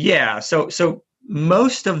 Yeah, so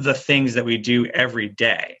most of the things that we do every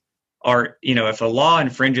day are, if a law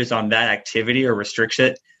infringes on that activity or restricts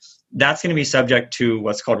it, that's going to be subject to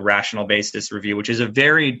what's called rational basis review, which is a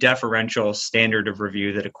very deferential standard of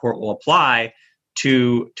review that a court will apply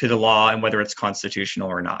to the law and whether it's constitutional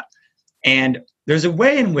or not. And there's a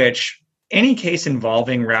way in which any case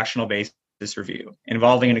involving rational basis review,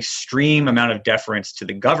 involving an extreme amount of deference to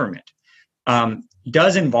the government,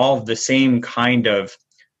 does involve the same kind of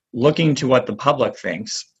looking to what the public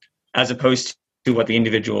thinks as opposed to what the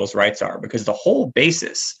individual's rights are, because the whole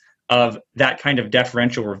basis of that kind of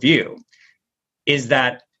deferential review is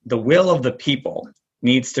that the will of the people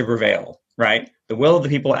needs to prevail, right? The will of the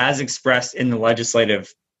people as expressed in the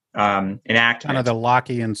legislative enactment. Kind of the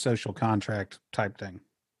Lockean social contract type thing.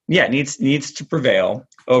 Yeah, needs to prevail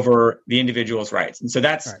over the individual's rights. And so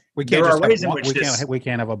that's, right. We can't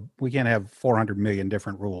have 400 million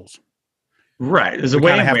different rules. Right. There's a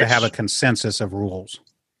way we kind of have to have a consensus of rules.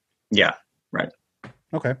 Yeah, right.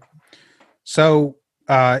 Okay. So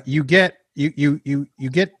you get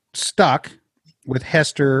stuck with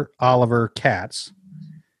Hester Oliver Katz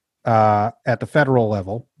at the federal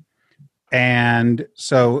level, and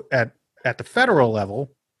so at the federal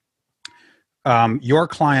level, your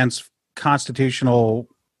client's constitutional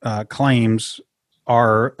claims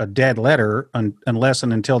are a dead letter unless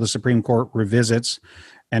and until the Supreme Court revisits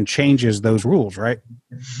and changes those rules, right?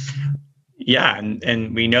 Yeah,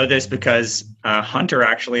 and we know this because Hunter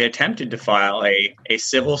actually attempted to file a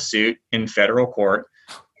civil suit in federal court,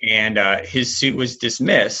 and his suit was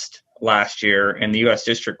dismissed last year in the U.S.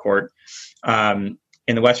 District Court in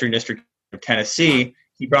the Western District of Tennessee.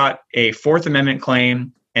 He brought a Fourth Amendment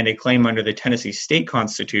claim and a claim under the Tennessee state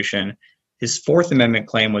constitution. His Fourth Amendment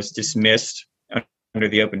claim was dismissed under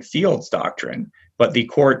the Open Fields Doctrine, but the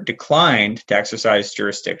court declined to exercise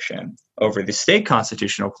jurisdiction over the state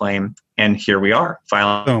constitutional claim, and here we are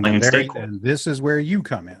filing in state court. And this is where you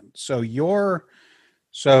come in. So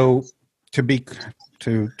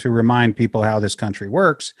to remind people how this country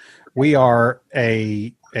works, we are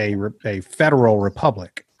a federal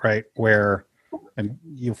republic, right? Where, and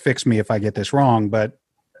you'll fix me if I get this wrong, but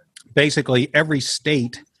basically every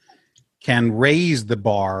state can raise the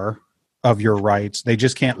bar of your rights. They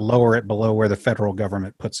just can't lower it below where the federal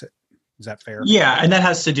government puts it. Is that fair? Yeah, and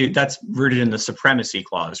that's rooted in the Supremacy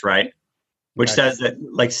Clause, right? Which says that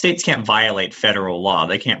like states can't violate federal law.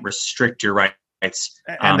 They can't restrict your rights.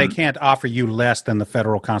 And they can't offer you less than the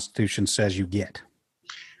federal constitution says you get.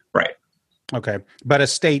 Right. Okay. But a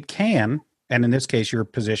state can, and in this case your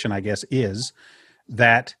position, I guess, is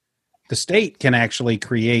that the state can actually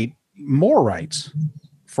create more rights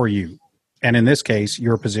for you. And in this case,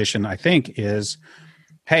 your position, I think, is,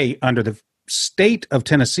 hey, under the state of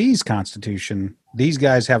Tennessee's constitution, these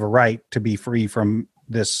guys have a right to be free from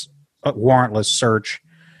this warrantless search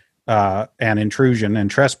and intrusion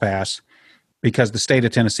and trespass, because the state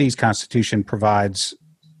of Tennessee's constitution provides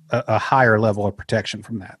a higher level of protection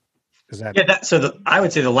from that. Is that? Yeah. I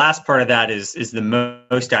would say the last part of that is the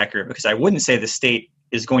most accurate, because I wouldn't say the state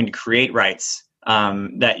is going to create rights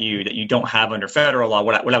that you don't have under federal law.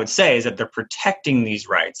 What I would say is that they're protecting these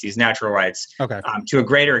rights, these natural rights, to a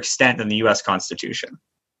greater extent than the U.S. Constitution.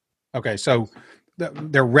 Okay, so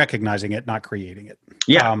they're recognizing it, not creating it.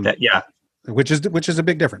 Yeah, which is a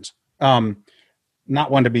big difference.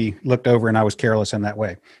 Not one to be looked over, and I was careless in that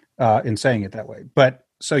way, in saying it that way. But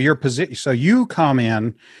so your position, so you come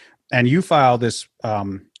in and you file this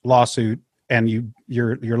lawsuit, and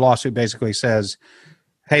your lawsuit basically says,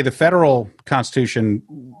 hey, the federal constitution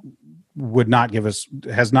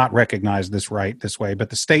has not recognized this right this way, but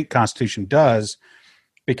the state constitution does,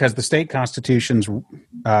 because the state constitution's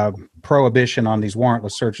prohibition on these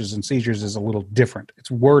warrantless searches and seizures is a little different.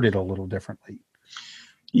 It's worded a little differently.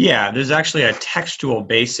 Yeah, there's actually a textual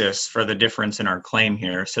basis for the difference in our claim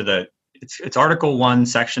here. So it's Article 1,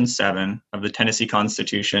 Section 7 of the Tennessee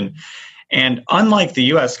Constitution. And unlike the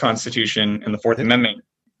U.S. Constitution and the Fourth Amendment,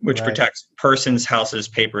 which protects persons, houses,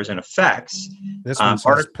 papers, and effects. This one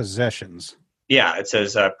says possessions. Yeah, it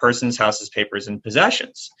says persons, houses, papers, and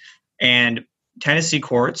possessions. And Tennessee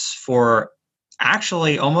courts, for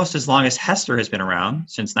actually almost as long as Hester has been around,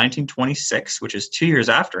 since 1926, which is 2 years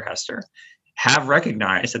after Hester, have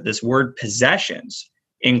recognized that this word possessions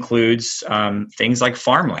includes things like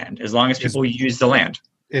farmland, as long as people use the land.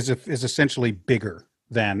 Is essentially bigger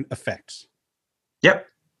than effects. Yep.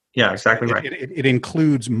 Yeah, exactly right. It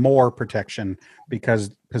includes more protection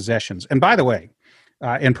because possessions. And by the way,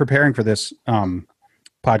 in preparing for this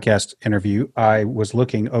podcast interview, I was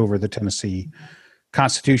looking over the Tennessee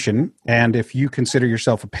Constitution. And if you consider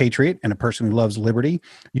yourself a patriot and a person who loves liberty,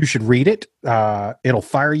 you should read it. It'll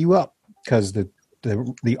fire you up, because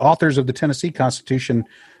the authors of the Tennessee Constitution,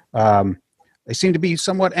 they seem to be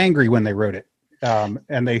somewhat angry when they wrote it.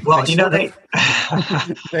 And they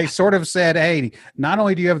sort of said, hey, not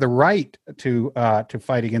only do you have the right to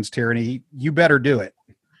fight against tyranny, you better do it.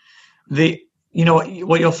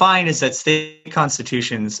 What you'll find is that state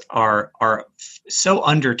constitutions are so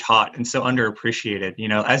undertaught and so underappreciated.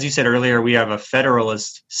 As you said earlier, we have a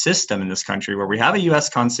federalist system in this country where we have a U.S.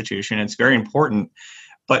 Constitution. It's very important,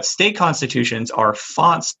 but state constitutions are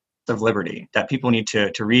fonts of liberty that people need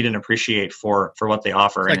to read and appreciate for what they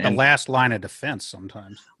offer. It's like the last line of defense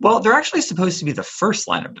sometimes. Well, they're actually supposed to be the first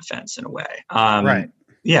line of defense in a way. Right.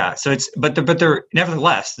 Yeah. So but they're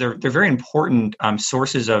nevertheless, they're very important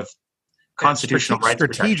sources of constitutional rights.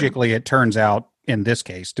 Strategically, protection. It turns out in this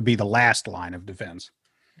case to be the last line of defense.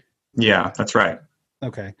 Yeah, that's right.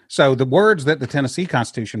 Okay. So the words that the Tennessee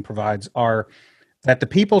Constitution provides are that the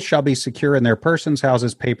people shall be secure in their persons,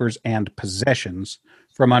 houses, papers, and possessions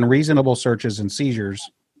from unreasonable searches and seizures,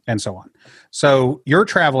 and so on. So you're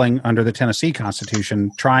traveling under the Tennessee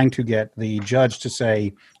Constitution, trying to get the judge to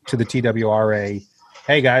say to the TWRA,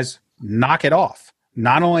 hey, guys, knock it off.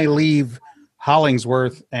 Not only leave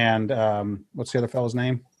Hollingsworth and what's the other fellow's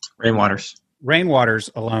name? Rainwaters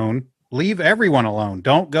alone. Leave everyone alone.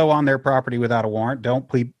 Don't go on their property without a warrant. Don't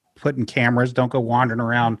put in cameras. Don't go wandering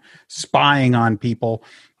around spying on people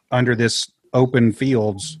under this open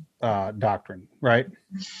fields doctrine, right?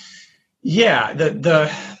 Yeah,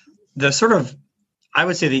 the sort of, I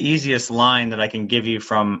would say the easiest line that I can give you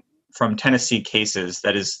from Tennessee cases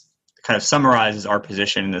that is kind of summarizes our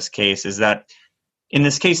position in this case is that in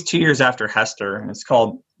this case 2 years after Hester, and it's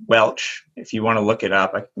called Welch. If you want to look it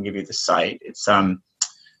up, I can give you the site. It's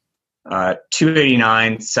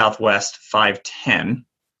 289 Southwest 510.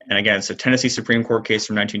 And again, it's a Tennessee Supreme Court case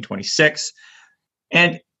from 1926.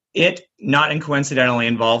 And it, not coincidentally,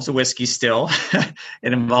 involves a whiskey still.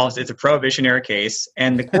 It's a prohibition era case.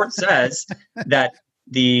 And the court says that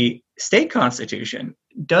the state constitution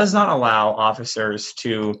does not allow officers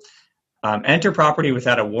to enter property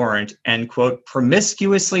without a warrant and, quote,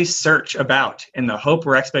 promiscuously search about in the hope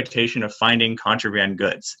or expectation of finding contraband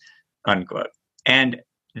goods, unquote. And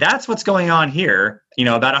that's what's going on here.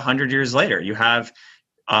 About 100 years later, you have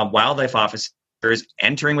wildlife officers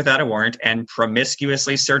entering without a warrant and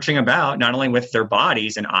promiscuously searching about, not only with their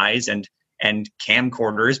bodies and eyes and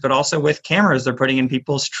camcorders, but also with cameras they're putting in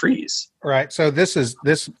people's trees. Right. So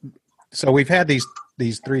So we've had these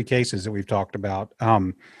three cases that we've talked about.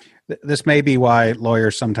 This may be why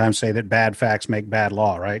lawyers sometimes say that bad facts make bad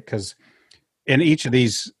law, right? Because in each of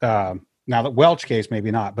these, now the Welch case,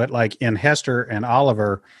 maybe not, but like in Hester and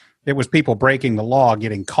Oliver, it was people breaking the law,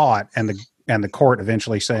 getting caught, and the court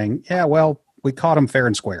eventually saying, yeah, well, we caught him fair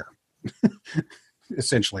and square,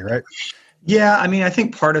 essentially, right? Yeah, I mean, I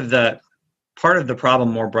think part of the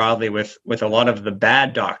problem more broadly with a lot of the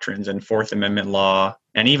bad doctrines in Fourth Amendment law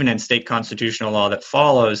and even in state constitutional law that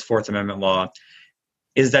follows Fourth Amendment law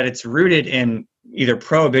is that it's rooted in either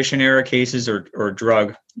prohibition era cases or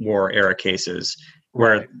drug war era cases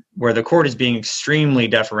where the court is being extremely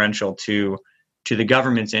deferential to the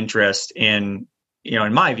government's interest in,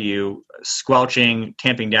 in my view, squelching,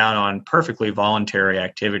 tamping down on perfectly voluntary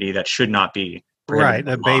activity that should not be. Right,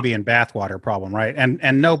 the baby and bathwater problem, right?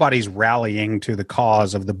 And nobody's rallying to the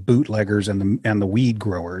cause of the bootleggers and the weed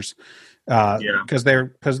growers, because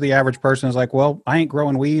the average person is like, well, I ain't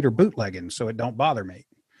growing weed or bootlegging, so it don't bother me.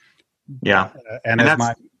 Yeah, and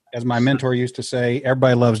as my mentor used to say,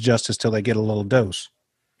 everybody loves justice till they get a little dose.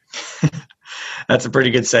 That's a pretty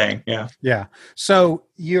good saying. Yeah, yeah. So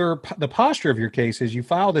the posture of your case is you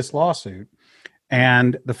file this lawsuit,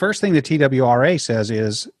 and the first thing the TWRA says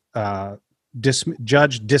is,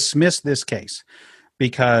 judge, dismiss this case,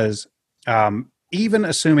 because even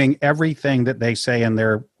assuming everything that they say in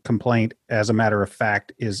their complaint as a matter of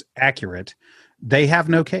fact is accurate, they have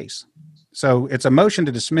no case. So it's a motion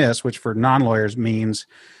to dismiss, which for non-lawyers means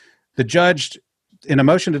the judge, in a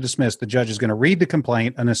motion to dismiss, the judge is going to read the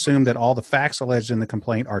complaint and assume that all the facts alleged in the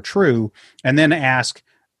complaint are true, and then ask,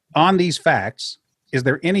 on these facts, is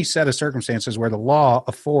there any set of circumstances where the law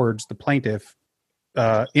affords the plaintiff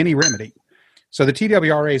any remedy? So the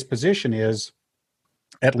TWRA's position is,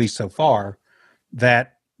 at least so far,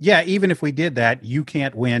 that, yeah, even if we did that, you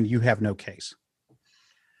can't win, you have no case.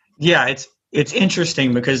 Yeah, it's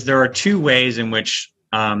interesting because there are two ways in which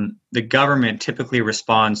the government typically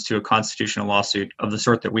responds to a constitutional lawsuit of the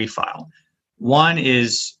sort that we file. One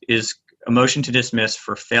is a motion to dismiss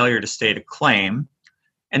for failure to state a claim,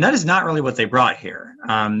 and that is not really what they brought here.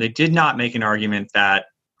 They did not make an argument that,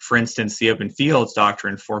 for instance, the open fields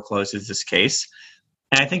doctrine forecloses this case.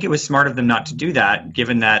 And I think it was smart of them not to do that,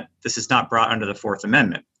 given that this is not brought under the Fourth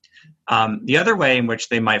Amendment. The other way in which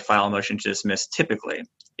they might file a motion to dismiss typically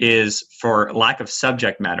is for lack of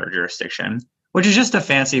subject matter jurisdiction, which is just a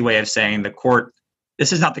fancy way of saying the court,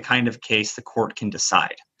 this is not the kind of case the court can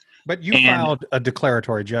decide. But you filed a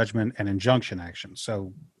declaratory judgment and injunction action.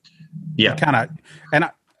 So yeah, kind of, and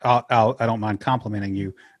I don't mind complimenting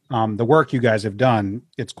you. The work you guys have done,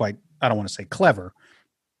 it's quite, I don't want to say clever,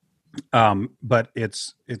 but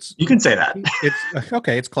it's you can say that. It's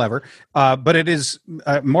okay. It's clever. But it is,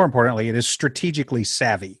 more importantly, it is strategically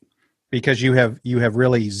savvy, because you have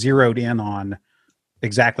really zeroed in on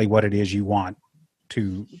exactly what it is you want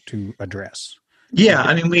to address. Yeah.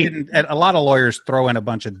 I mean, a lot of lawyers throw in a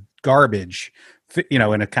bunch of garbage, in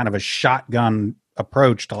a kind of a shotgun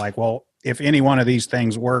approach to like, well, if any one of these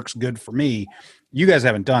things works, good for me. You guys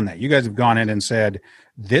haven't done that. You guys have gone in and said,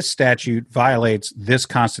 this statute violates this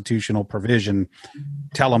constitutional provision.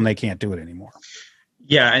 Tell them they can't do it anymore.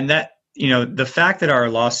 Yeah. And that, the fact that our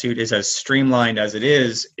lawsuit is as streamlined as it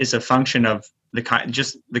is a function of the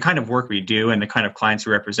kind of work we do and the kind of clients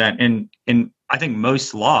we represent. And in, I think,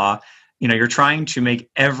 most law, you're trying to make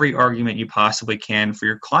every argument you possibly can for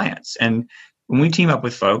your clients. And when we team up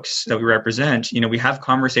with folks that we represent, we have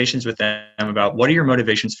conversations with them about what are your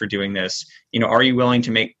motivations for doing this? Are you willing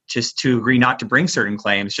to agree not to bring certain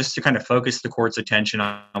claims, just to kind of focus the court's attention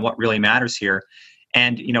on what really matters here?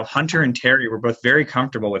 And, Hunter and Terry were both very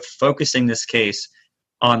comfortable with focusing this case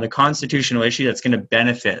on the constitutional issue that's going to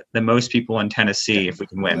benefit the most people in Tennessee if we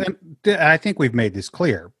can win. I think we've made this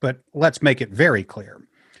clear, but let's make it very clear.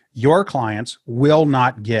 Your clients will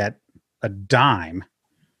not get a dime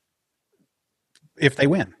if they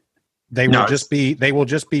win. They will just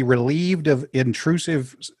be relieved of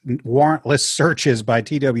intrusive, warrantless searches by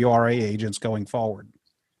TWRA agents going forward.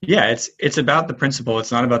 Yeah, it's about the principle.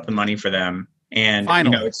 It's not about the money for them. And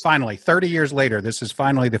finally, 30 years later, this is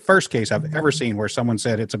finally the first case I've ever seen where someone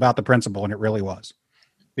said it's about the principle, and it really was.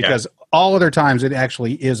 Because all other times it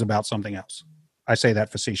actually is about something else. I say that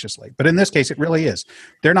facetiously, but in this case, it really is.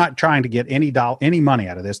 They're not trying to get any money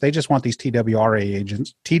out of this. They just want these TWRA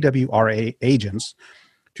agents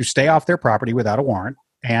to stay off their property without a warrant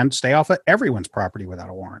and stay off of everyone's property without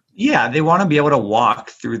a warrant. Yeah, they want to be able to walk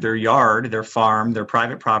through their yard, their farm, their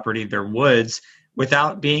private property, their woods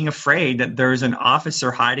without being afraid that there's an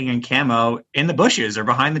officer hiding in camo in the bushes or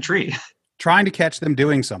behind the tree. Trying to catch them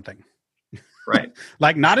doing something. Right.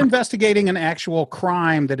 Like not investigating an actual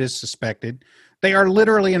crime that is suspected. They are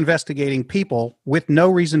literally investigating people with no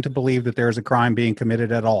reason to believe that there is a crime being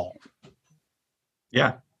committed at all.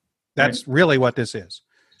 Yeah. That's really what this is.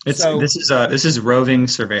 This is roving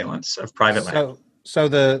surveillance of private land. So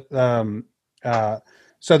the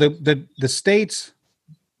So the state's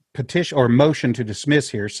petition or motion to dismiss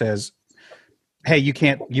here says, hey,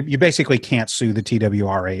 you basically can't sue the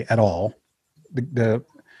TWRA at all.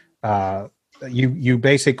 You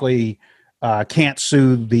basically can't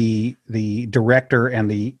sue the director and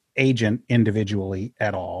the agent individually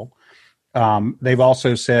at all. They've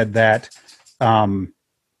also said that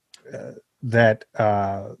that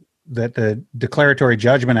the declaratory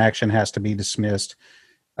judgment action has to be dismissed,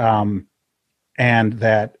 and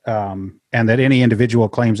that any individual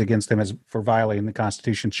claims against them as for violating the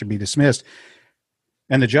Constitution should be dismissed.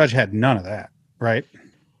 And the judge had none of that, right?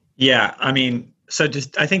 Yeah, I mean, so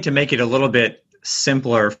just I think to make it a little bit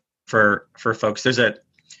simpler for folks, there's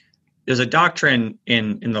a doctrine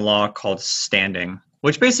in the law called standing,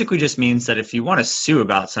 which basically just means that if you want to sue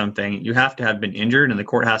about something, you have to have been injured and the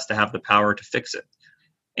court has to have the power to fix it.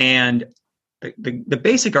 And the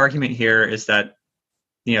basic argument here is that,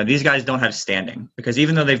 these guys don't have standing because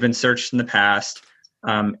even though they've been searched in the past,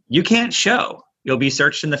 you can't show you'll be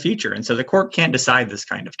searched in the future. And so the court can't decide this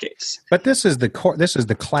kind of case. But this is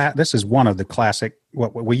one of the classic,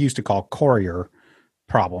 what we used to call courier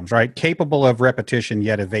problems, right? Capable of repetition,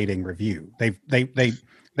 yet evading review.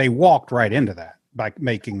 They walked right into that by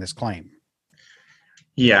making this claim.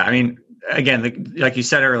 Yeah. I mean, again, like you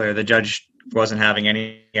said earlier, the judge wasn't having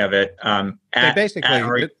any of it.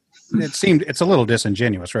 It's a little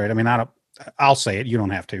disingenuous, right? I mean, I'll say it. You don't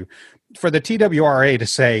have to. For the TWRA to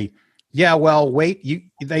say, yeah, well, wait,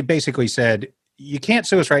 they basically said, you can't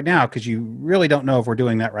sue us right now because you really don't know if we're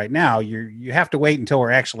doing that right now. You have to wait until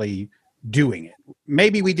we're actually doing it.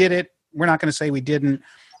 Maybe we did it. We're not going to say we didn't.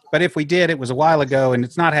 But if we did, it was a while ago and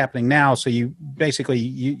it's not happening now. So you basically,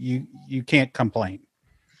 you can't complain.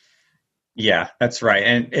 Yeah, that's right.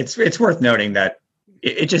 And it's worth noting that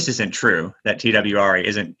it just isn't true that TWRA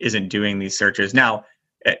isn't doing these searches. Now,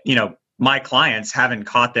 my clients haven't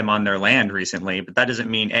caught them on their land recently, but that doesn't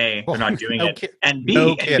mean A, they're not doing it. And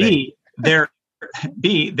B, they're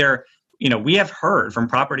we have heard from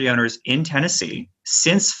property owners in Tennessee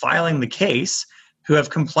since filing the case who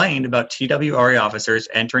have complained about TWRA officers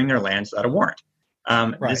entering their lands without a warrant.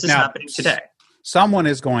 Right. This is happening today. Someone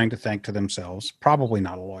is going to think to themselves, probably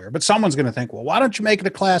not a lawyer, but someone's going to think, well, why don't you make it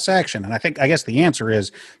a class action? And I guess the answer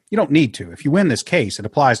is you don't need to. If you win this case, it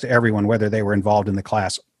applies to everyone, whether they were involved in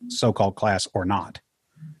the so-called class or not.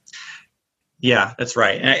 Yeah, that's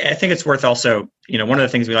right. And I think it's worth also, one of the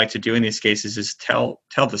things we like to do in these cases is tell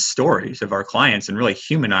the stories of our clients and really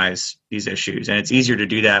humanize these issues. And it's easier to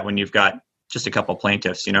do that when you've got just a couple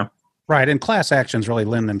plaintiffs, Right. And class actions really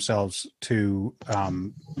lend themselves to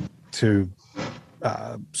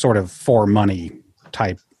sort of for money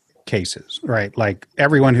type cases, right? Like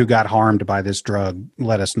everyone who got harmed by this drug,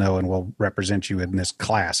 let us know and we'll represent you in this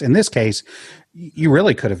class. In this case, you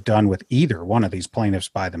really could have done with either one of these plaintiffs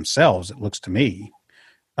by themselves, it looks to me.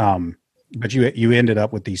 But you ended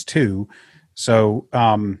up with these two. So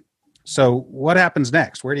what happens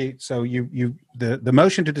next? The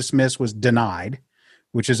motion to dismiss was denied,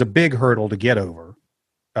 which is a big hurdle to get over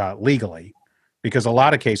legally, because a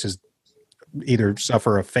lot of cases either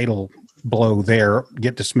suffer a fatal blow there,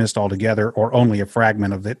 get dismissed altogether, or only a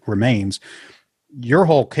fragment of it remains. Your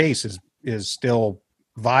whole case is still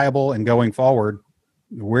viable and going forward.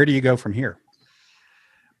 Where do you go from here?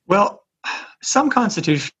 Well, some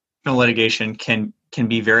constitutional litigation can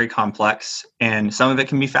be very complex and some of it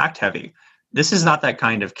can be fact heavy. This is not that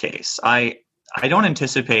kind of case. I don't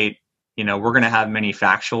anticipate, we're going to have many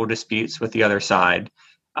factual disputes with the other side.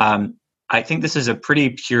 I think this is a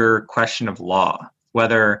pretty pure question of law,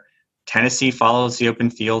 whether Tennessee follows the open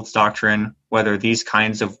fields doctrine, whether these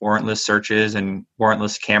kinds of warrantless searches and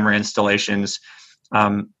warrantless camera installations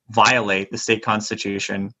violate the state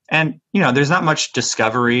constitution. And, there's not much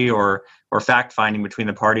discovery or fact finding between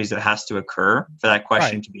the parties that has to occur for that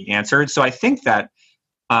question to be answered. So I think that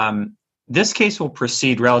this case will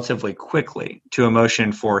proceed relatively quickly to a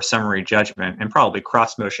motion for summary judgment and probably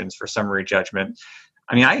cross motions for summary judgment.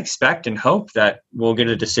 I mean, I expect and hope that we'll get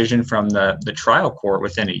a decision from the trial court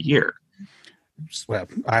within a year. Well,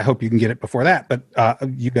 I hope you can get it before that, but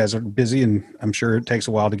you guys are busy and I'm sure it takes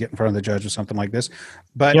a while to get in front of the judge with something like this.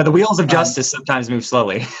 But the wheels of justice sometimes move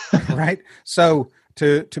slowly. Right. So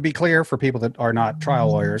to be clear for people that are not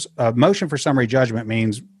trial lawyers, a motion for summary judgment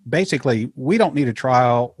means basically we don't need a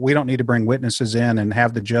trial. We don't need to bring witnesses in and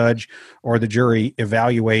have the judge or the jury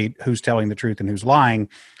evaluate who's telling the truth and who's lying.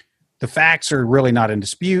 The facts are really not in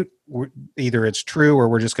dispute. Either it's true or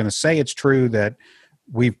we're just going to say it's true that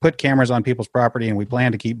we've put cameras on people's property and we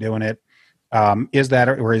plan to keep doing it. Is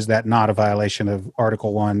that not a violation of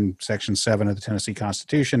Article 1, Section 7 of the Tennessee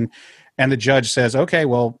Constitution? And the judge says, okay,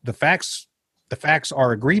 well, the facts the facts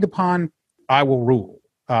are agreed upon, I will rule.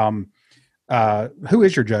 Who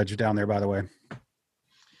is your judge down there, by the way?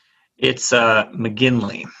 It's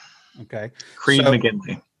McGinley. Okay. Creed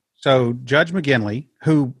McGinley. So Judge McGinley,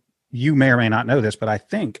 who you may or may not know this, but I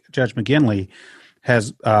think Judge McGinley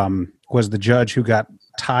was the judge who got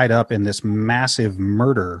tied up in this massive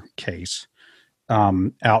murder case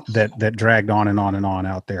that dragged on and on and on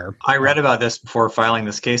out there. I read about this before filing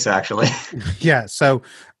this case, actually. Yeah. So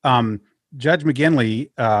Judge McGinley,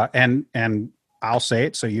 and I'll say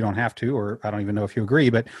it so you don't have to, or I don't even know if you agree,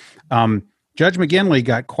 but Judge McGinley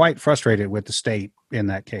got quite frustrated with the state in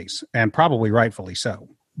that case, and probably rightfully so.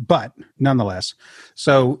 But nonetheless,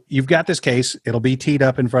 so you've got this case. It'll be teed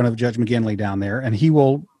up in front of Judge McGinley down there, and he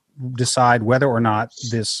will decide whether or not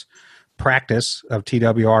this practice of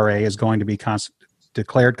TWRA is going to be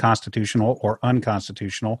declared constitutional or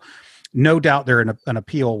unconstitutional. No doubt an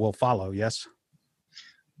appeal will follow, yes?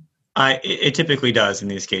 It typically does in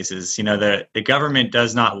these cases. You know, the government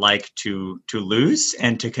does not like to lose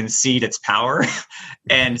and to concede its power.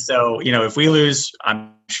 And so, you know, if we lose,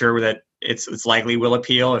 I'm sure that it's likely we'll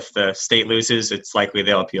appeal. If the state loses, it's likely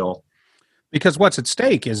they'll appeal. Because what's at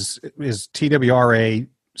stake is TWRA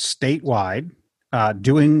statewide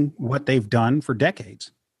doing what they've done for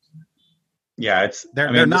decades. Yeah,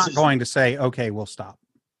 they're not going to say, okay, we'll stop.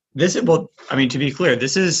 To be clear,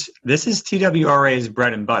 this is TWRA's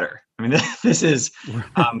bread and butter. I mean, this is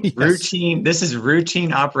yes. routine. This is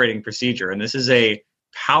routine operating procedure, and this is a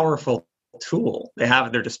powerful tool they have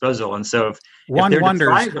at their disposal. And so, one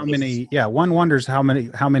wonders how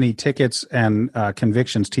many tickets and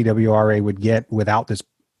convictions TWRA would get without this,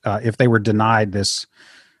 if they were denied this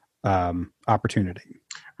opportunity.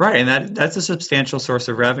 Right, and that's a substantial source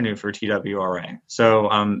of revenue for TWRA. So,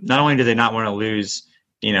 not only do they not want to lose,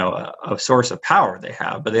 you know, a source of power they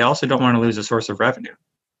have, but they also don't want to lose a source of revenue.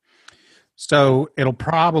 So it'll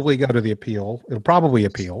probably go to the appeal. It'll probably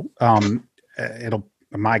appeal.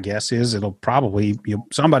 My guess is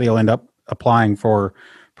somebody will end up applying for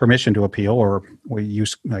permission to appeal, or it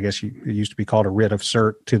used to be called a writ of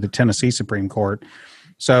cert to the Tennessee Supreme Court.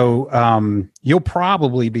 So you'll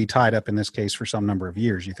probably be tied up in this case for some number of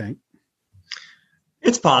years, you think?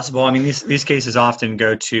 It's possible. I mean, these cases often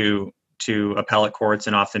go to appellate courts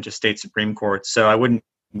and often to state Supreme Courts. So I wouldn't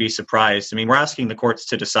be surprised. I mean, we're asking the courts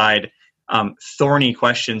to decide thorny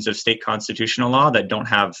questions of state constitutional law that don't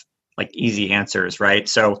have like easy answers, right?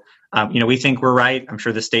 So, we think we're right. I'm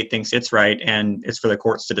sure the state thinks it's right, and it's for the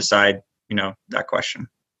courts to decide, you know, that question.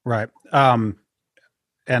 Right. And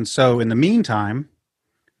so in the meantime,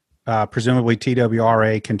 presumably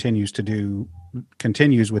TWRA continues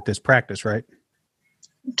with this practice, right?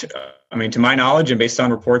 To my knowledge, and based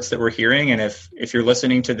on reports that we're hearing, and if you're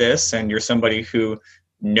listening to this and you're somebody who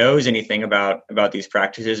knows anything about these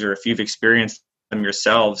practices, or if you've experienced them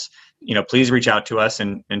yourselves, you know, please reach out to us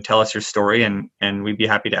and tell us your story, and we'd be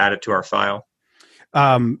happy to add it to our file.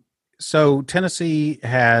 So Tennessee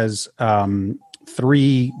has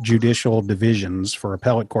 3 judicial divisions for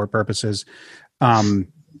appellate court purposes. And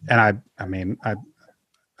I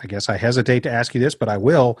guess I hesitate to ask you this, but I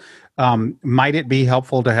will. Might it be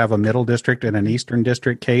helpful to have a middle district and an eastern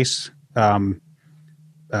district case pending?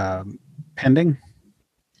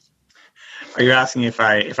 Are you asking if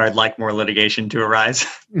I'd like more litigation to arise?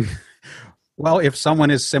 Well, if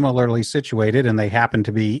someone is similarly situated and they happen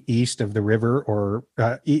to be east of the river, or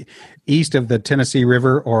east of the Tennessee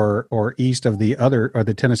River, or east of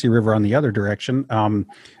the Tennessee River on the other direction,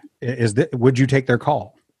 would you take their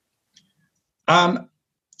call?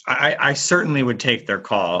 I certainly would take their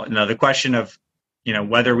call. Now, the question of, you know,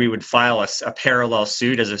 whether we would file a parallel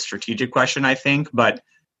suit is a strategic question, I think, but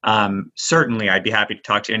certainly I'd be happy to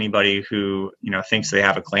talk to anybody who, you know, thinks they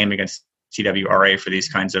have a claim against TWRA for these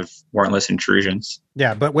kinds of warrantless intrusions.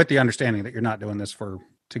 Yeah, but with the understanding that you're not doing this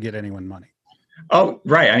to get anyone money. Oh,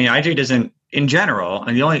 right. I mean, IJ doesn't, in general,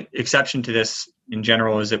 and the only exception to this in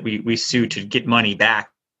general is that we sue to get money back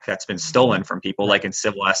that's been stolen from people, like in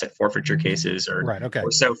civil asset forfeiture cases or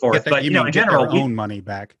so forth. But in general, we own money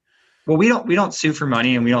back. Well, we don't sue for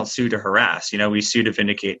money, and we don't sue to harass. You know, we sue to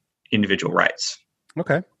vindicate individual rights.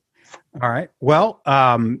 Okay. All right. Well,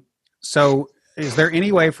 so is there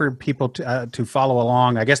any way for people to follow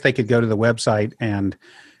along? I guess they could go to the website, and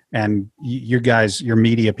you guys, your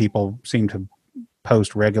media people, seem to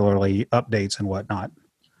post regularly updates and whatnot.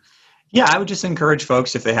 Yeah, I would just encourage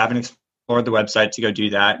folks, if they haven't explored the website, to go do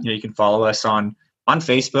that. You know, you can follow us on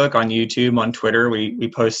Facebook, on YouTube, on Twitter. We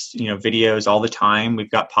post, you know, videos all the time. We've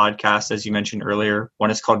got podcasts, as you mentioned earlier. One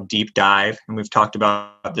is called Deep Dive, and we've talked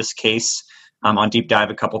about this case on Deep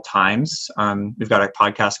Dive a couple times. We've got a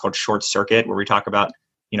podcast called Short Circuit, where we talk about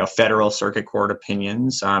federal circuit court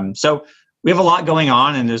opinions. So we have a lot going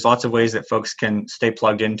on, and there's lots of ways that folks can stay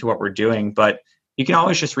plugged into what we're doing. But you can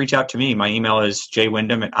always just reach out to me. My email is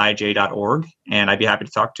jwyndham@ij.org, and I'd be happy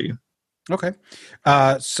to talk to you. Okay.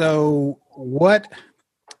 So what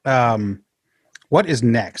is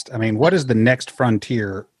next? I mean, what is the next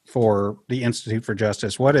frontier for the Institute for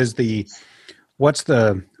Justice? What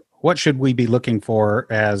should we be looking for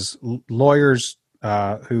as lawyers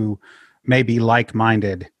who may be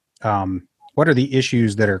like-minded? What are the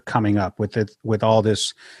issues that are coming up with all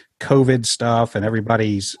this COVID stuff and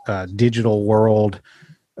everybody's digital world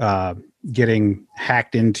getting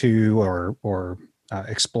hacked into or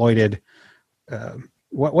exploited?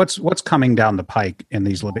 What's coming down the pike in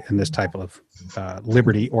this type of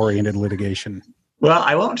liberty-oriented litigation? Well,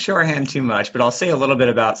 I won't show our hand too much, but I'll say a little bit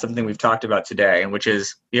about something we've talked about today, and which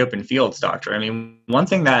is the open fields doctrine. I mean, one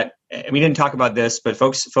thing that we didn't talk about this, but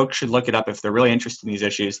folks should look it up if they're really interested in these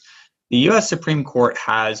issues. The U.S. Supreme Court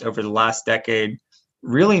has, over the last decade,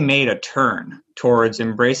 really made a turn towards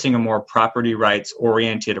embracing a more property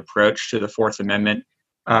rights-oriented approach to the Fourth Amendment.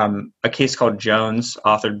 A case called Jones,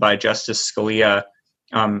 authored by Justice Scalia,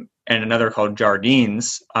 and another called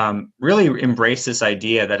Jardines, really embrace this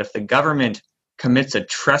idea that if the government commits a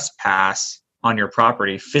trespass on your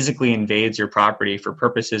property, physically invades your property for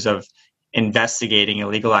purposes of investigating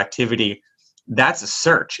illegal activity, that's a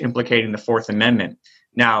search implicating the Fourth Amendment.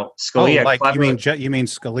 Now, Scalia, you mean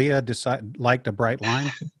Scalia liked a bright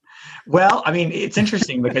line? Well, I mean, it's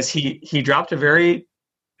interesting because he dropped a very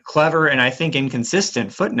clever and I think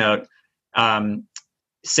inconsistent footnote,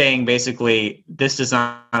 saying basically this does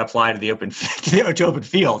not apply to the open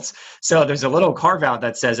fields. So there's a little carve out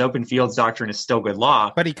that says open fields doctrine is still good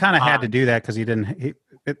law. But he kind of had to do that because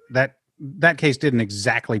that case didn't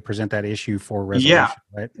exactly present that issue for resolution. Yeah,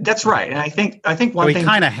 right? That's right. And I think one thing he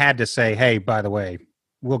kind of had to say, hey, by the way,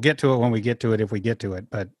 we'll get to it when we get to it if we get to it.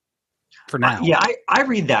 But for now, I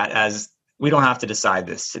read that as we don't have to decide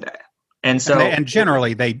this today. And so, and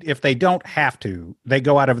generally, if they don't have to, they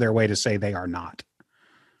go out of their way to say they are not.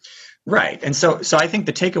 Right. And so I think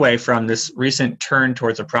the takeaway from this recent turn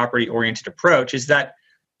towards a property-oriented approach is that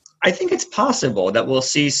I think it's possible that we'll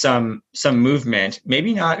see some movement,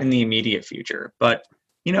 maybe not in the immediate future, but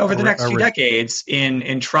over the next few decades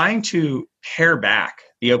in trying to pare back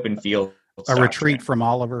the open field. Retreat from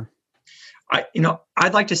Oliver.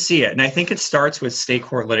 I'd like to see it, and I think it starts with state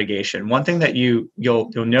court litigation. One thing that you'll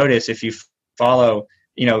notice if you follow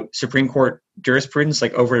Supreme Court jurisprudence,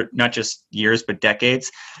 like over not just years but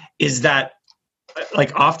decades, is that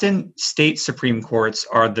like often state Supreme Courts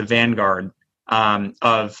are the vanguard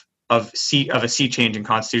of a sea change in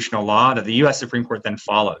constitutional law that the U.S. Supreme Court then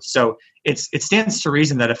follows. So it stands to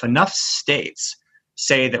reason that if enough states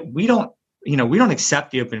say that we don't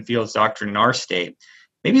accept the open fields doctrine in our state,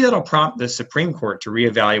 maybe that'll prompt the Supreme Court to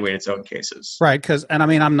reevaluate its own cases. Right.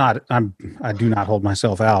 I do not hold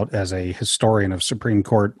myself out as a historian of Supreme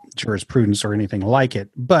Court jurisprudence or anything like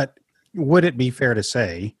it. But would it be fair to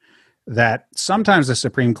say that sometimes the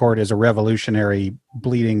Supreme Court is a revolutionary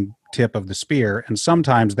bleeding tip of the spear, and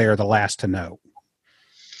sometimes they are the last to know?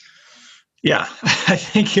 Yeah, I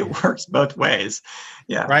think it works both ways.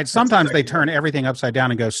 Yeah. Right. Sometimes they turn everything upside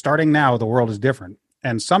down and go, starting now, the world is different.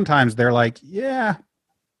 And sometimes they're like, yeah,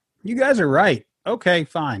 you guys are right. Okay,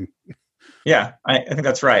 fine. Yeah, I think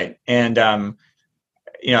that's right. And,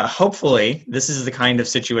 hopefully this is the kind of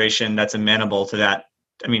situation that's amenable to that.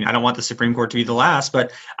 I mean, I don't want the Supreme Court to be the last,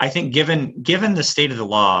 but I think given the state of the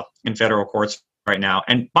law in federal courts right now,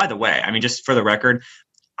 and by the way, I mean, just for the record,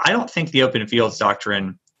 I don't think the open fields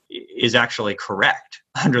doctrine is actually correct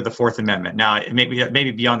under the Fourth Amendment. Now, it may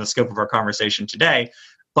be beyond the scope of our conversation today,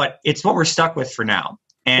 but it's what we're stuck with for now.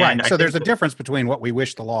 And right. So there's a difference between what we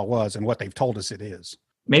wish the law was and what they've told us it is.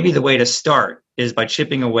 Maybe the way to start is by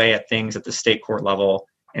chipping away at things at the state court level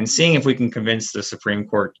and seeing if we can convince the Supreme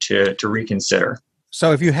Court to reconsider.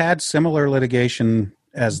 So have you had similar litigation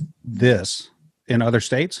as this in other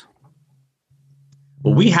states?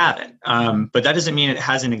 Well, we haven't, but that doesn't mean it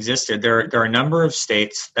hasn't existed. There are a number of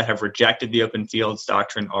states that have rejected the open fields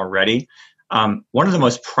doctrine already. One of the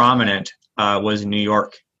most prominent was New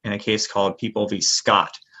York in a case called People v.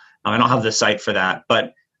 Scott. I don't have the site for that,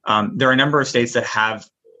 but there are a number of states that have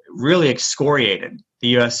really excoriated the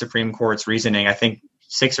U.S. Supreme Court's reasoning. I think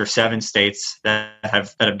 6 or 7 states that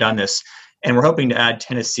have done this, and we're hoping to add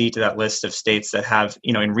Tennessee to that list of states that have,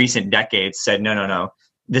 in recent decades said, no,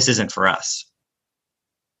 this isn't for us.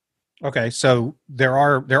 Okay, so there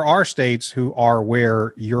are states who are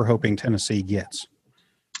where you're hoping Tennessee gets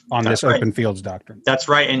on this open fields doctrine. That's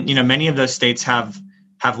right, and many of those states have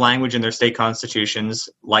have language in their state constitutions,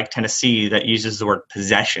 like Tennessee, that uses the word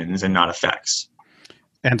possessions and not effects.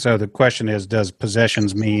 And so the question is, does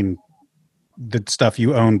possessions mean the stuff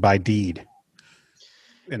you own by deed?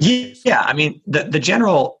 Yeah, I mean, the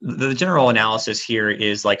general analysis here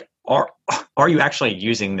is like, are you actually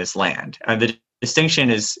using this land? And the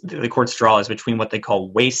distinction is the courts draw is between what they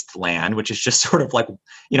call wasteland, which is just sort of like,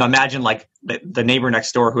 imagine like the neighbor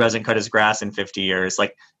next door who hasn't cut his grass in 50 years,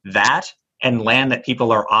 like that, and land that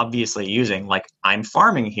people are obviously using. Like, I'm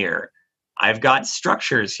farming here, I've got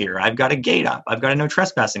structures here, I've got a gate up, I've got a no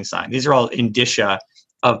trespassing sign. These are all indicia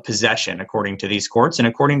of possession according to these courts and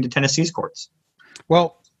according to Tennessee's courts.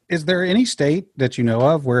 Well, is there any state that you know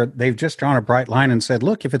of where they've just drawn a bright line and said,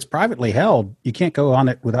 look, if it's privately held, you can't go on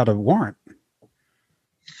it without a warrant?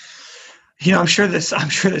 I'm sure the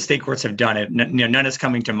state courts have done it. None is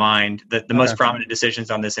coming to mind. The most prominent decisions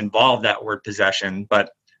on this involve that word possession. But,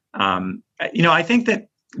 I think that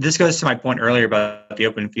this goes to my point earlier about the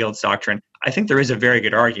open fields doctrine. I think there is a very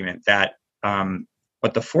good argument that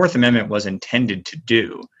what the Fourth Amendment was intended to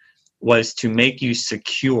do was to make you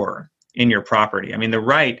secure in your property. I mean, the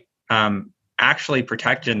right actually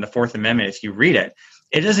protected in the Fourth Amendment, if you read it,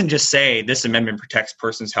 it doesn't just say this amendment protects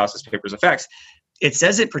persons, houses, papers, effects. It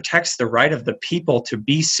says it protects the right of the people to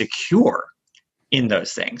be secure in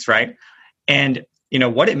those things, right? And,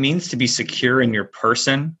 what it means to be secure in your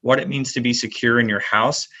person, what it means to be secure in your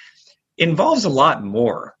house, involves a lot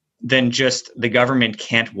more than just the government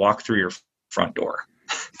can't walk through your front door.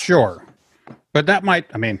 Sure. But that might,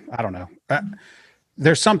 I don't know.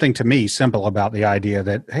 There's something to me simple about the idea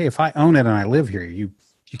that, hey, if I own it and I live here, you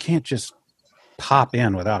can't just pop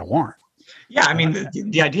in without a warrant. Yeah, I mean,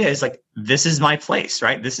 the idea is like, this is my place,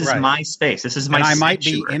 right? This is my space. This is my sanctuary. I might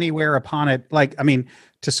be anywhere upon it. Like,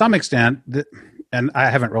 to some extent, and I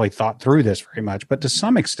haven't really thought through this very much, but to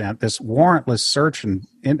some extent, this warrantless search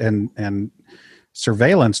and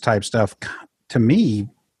surveillance type stuff, to me,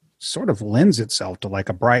 sort of lends itself to like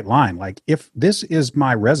a bright line. Like, if this is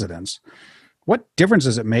my residence, what difference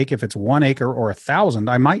does it make if it's 1 acre or 1,000?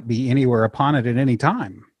 I might be anywhere upon it at any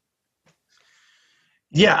time.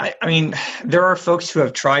 Yeah, I mean, there are folks who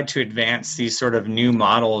have tried to advance these sort of new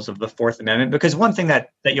models of the Fourth Amendment, because one thing that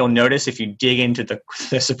you'll notice if you dig into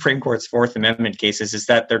the Supreme Court's Fourth Amendment cases is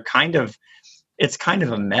that it's kind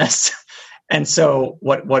of a mess. And so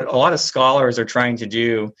what a lot of scholars are trying to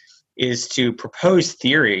do is to propose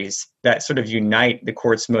theories that sort of unite the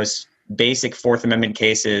court's most basic Fourth Amendment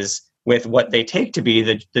cases with what they take to be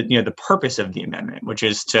the purpose of the amendment, which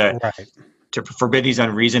is to forbid these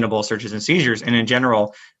unreasonable searches and seizures. And in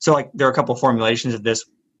general, so like there are a couple of formulations of this.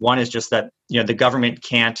 One is just that, the government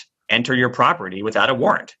can't enter your property without a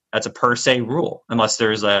warrant. That's a per se rule, unless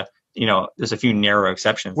there's a few narrow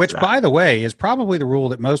exceptions. Which, by the way, is probably the rule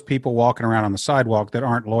that most people walking around on the sidewalk that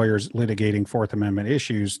aren't lawyers litigating Fourth Amendment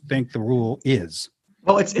issues think the rule is.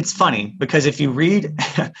 Well, it's funny because if you read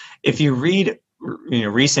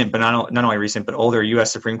recent, but not only recent, but older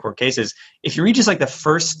U.S. Supreme Court cases, if you read just like the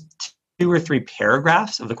first 2 or 3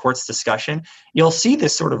 paragraphs of the court's discussion, you'll see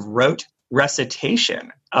this sort of rote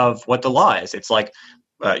recitation of what the law is. It's like,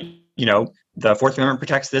 the Fourth Amendment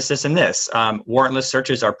protects this, this, and this. Warrantless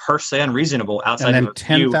searches are per se unreasonable outside and then of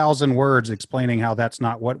 10,000 words explaining how that's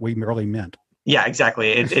not what we really meant. Yeah,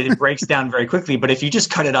 exactly. It breaks down very quickly. But if you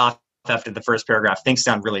just cut it off after the first paragraph, things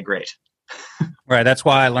sound really great. Right. That's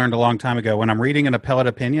why I learned a long time ago, when I'm reading an appellate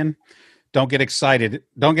opinion, don't get excited.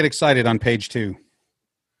 Don't get excited on page 2.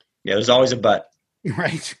 Yeah, there's always a but.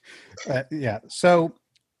 Right. Yeah. So,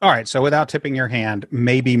 all right. So without tipping your hand,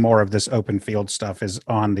 maybe more of this open field stuff is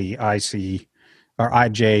on the IC or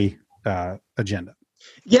IJ agenda.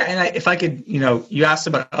 Yeah. And if I could, you asked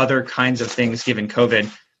about other kinds of things given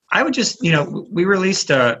COVID. I would just, we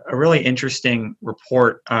released a really interesting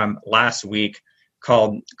report last week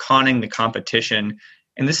called Conning the Competition.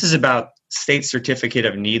 And this is about state certificate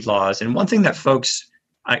of need laws. And one thing that folks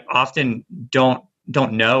I often don't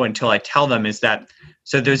know until I tell them is that,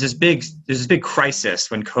 so there's this big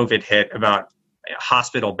crisis when COVID hit about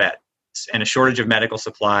hospital beds and a shortage of medical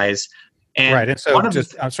supplies. And right. And so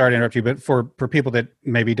I'm sorry to interrupt you, but for people that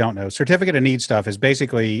maybe don't know, certificate of need stuff is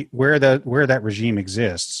basically where that regime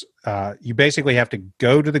exists. You basically have to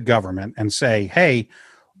go to the government and say, hey,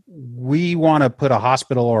 we want to put a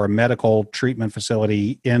hospital or a medical treatment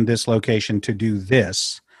facility in this location to do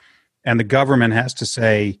this. And the government has to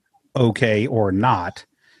say, okay or not.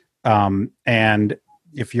 And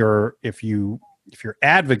if you're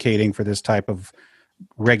advocating for this type of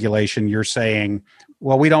regulation, you're saying,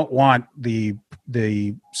 well, we don't want the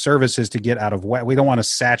services to get out of whack. We don't want to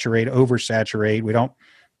oversaturate. We don't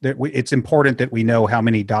it's important that we know how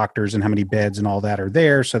many doctors and how many beds and all that are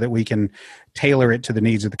there so that we can tailor it to the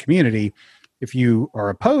needs of the community. If you are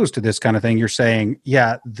opposed to this kind of thing, you're saying,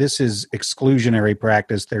 yeah, this is exclusionary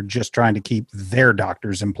practice. They're just trying to keep their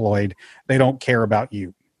doctors employed. They don't care about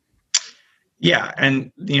you. Yeah.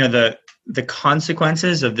 And, the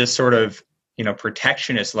consequences of this sort of,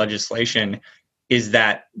 protectionist legislation is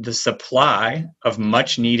that the supply of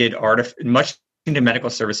much needed medical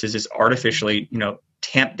services is artificially,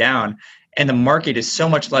 tamped down. And the market is so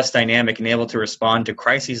much less dynamic and able to respond to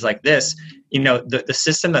crises like this. The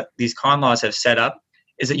system that these con laws have set up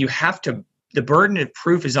is that you have to, the burden of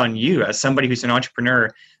proof is on you as somebody who's an entrepreneur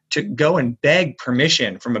to go and beg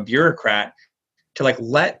permission from a bureaucrat to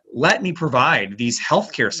let me provide these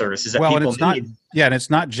healthcare services that people need. And it's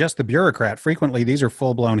not just the bureaucrat. Frequently, these are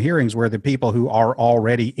full-blown hearings where the people who are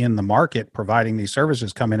already in the market providing these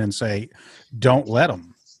services come in and say, don't let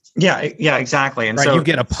them. Yeah, exactly. And so you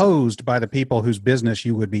get opposed by the people whose business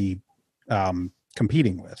you would be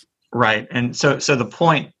competing with. Right. And so the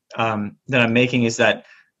point that I'm making is that,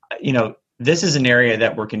 this is an area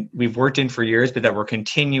that we've worked in for years, but that we're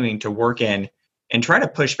continuing to work in and try to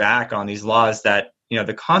push back on these laws that,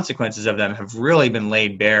 the consequences of them have really been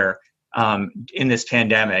laid bare in this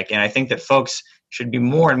pandemic. And I think that folks should be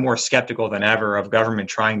more and more skeptical than ever of government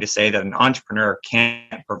trying to say that an entrepreneur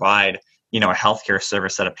can't provide a healthcare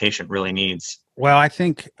service that a patient really needs. Well, I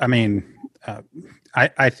think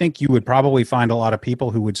you would probably find a lot of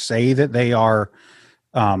people who would say that they are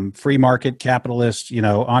free market capitalist,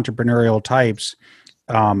 entrepreneurial types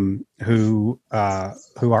who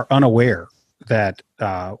are unaware that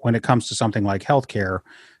when it comes to something like healthcare,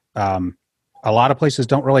 a lot of places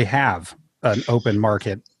don't really have an open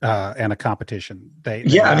market and a competition. They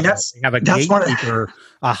have a gatekeeper,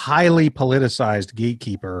 a highly politicized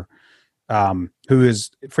gatekeeper. Who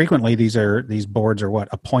is frequently these boards are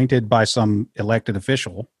appointed by some elected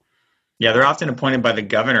official. Yeah, they're often appointed by the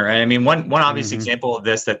governor. And I mean, one obvious example of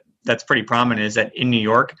this that's pretty prominent is that in New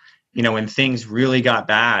York, when things really got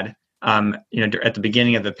bad, at the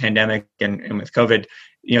beginning of the pandemic and with COVID,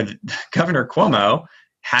 Governor Cuomo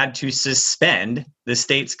had to suspend the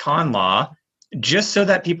state's con law just so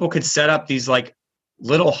that people could set up these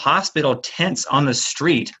little hospital tents on the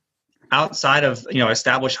street outside of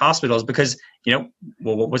established hospitals because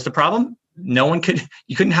what was the problem? You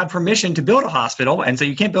couldn't have permission to build a hospital, and so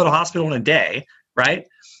you can't build a hospital in a day, right?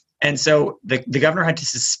 And so the governor had to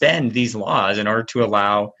suspend these laws in order to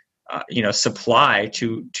allow supply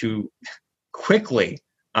to quickly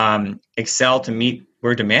excel to meet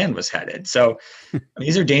where demand was headed. So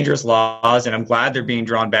these are dangerous laws, and I'm glad they're being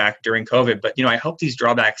drawn back during COVID. But I hope these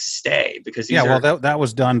drawbacks stay because that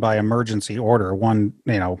was done by emergency order.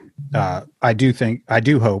 I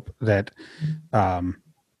do hope that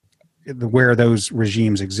where those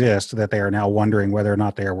regimes exist, that they are now wondering whether or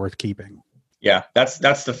not they are worth keeping. Yeah, that's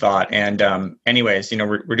the thought. And anyways,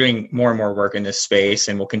 we're doing more and more work in this space,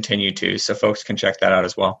 and we'll continue to. So folks can check that out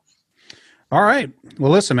as well. All right.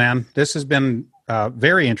 Well, listen, man, this has been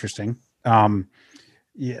very interesting.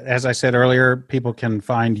 As I said earlier, people can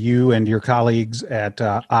find you and your colleagues at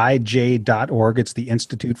IJ.org. It's the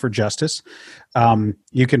Institute for Justice.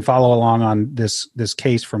 You can follow along on this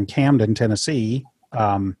case from Camden, Tennessee,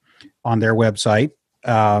 on their website.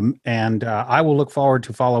 And I will look forward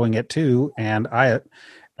to following it too. And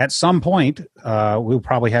at some point, we'll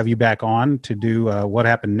probably have you back on to do what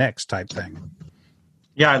happened next type thing.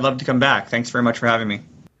 Yeah, I'd love to come back. Thanks very much for having me.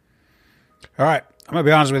 All right. I'm going to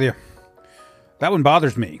be honest with you. That one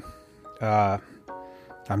bothers me.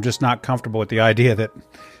 I'm just not comfortable with the idea that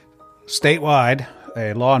statewide,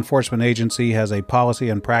 a law enforcement agency has a policy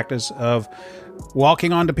and practice of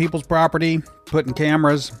walking onto people's property, putting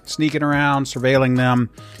cameras, sneaking around, surveilling them,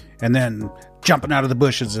 and then jumping out of the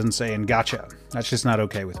bushes and saying, gotcha. That's just not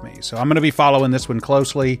okay with me. So I'm going to be following this one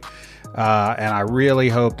closely, and I really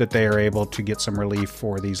hope that they are able to get some relief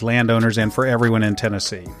for these landowners and for everyone in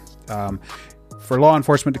Tennessee. For law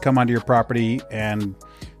enforcement to come onto your property and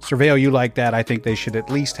surveil you like that, I think they should at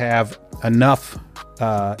least have enough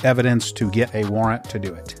evidence to get a warrant to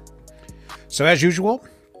do it. So as usual,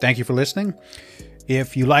 thank you for listening.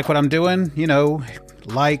 If you like what I'm doing,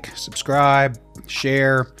 like, subscribe,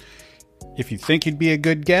 share. If you think you'd be a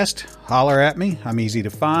good guest, holler at me. I'm easy to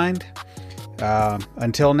find.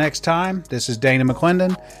 Until next time, this is Dana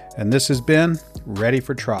McClendon, and this has been Ready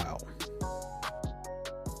for Trial.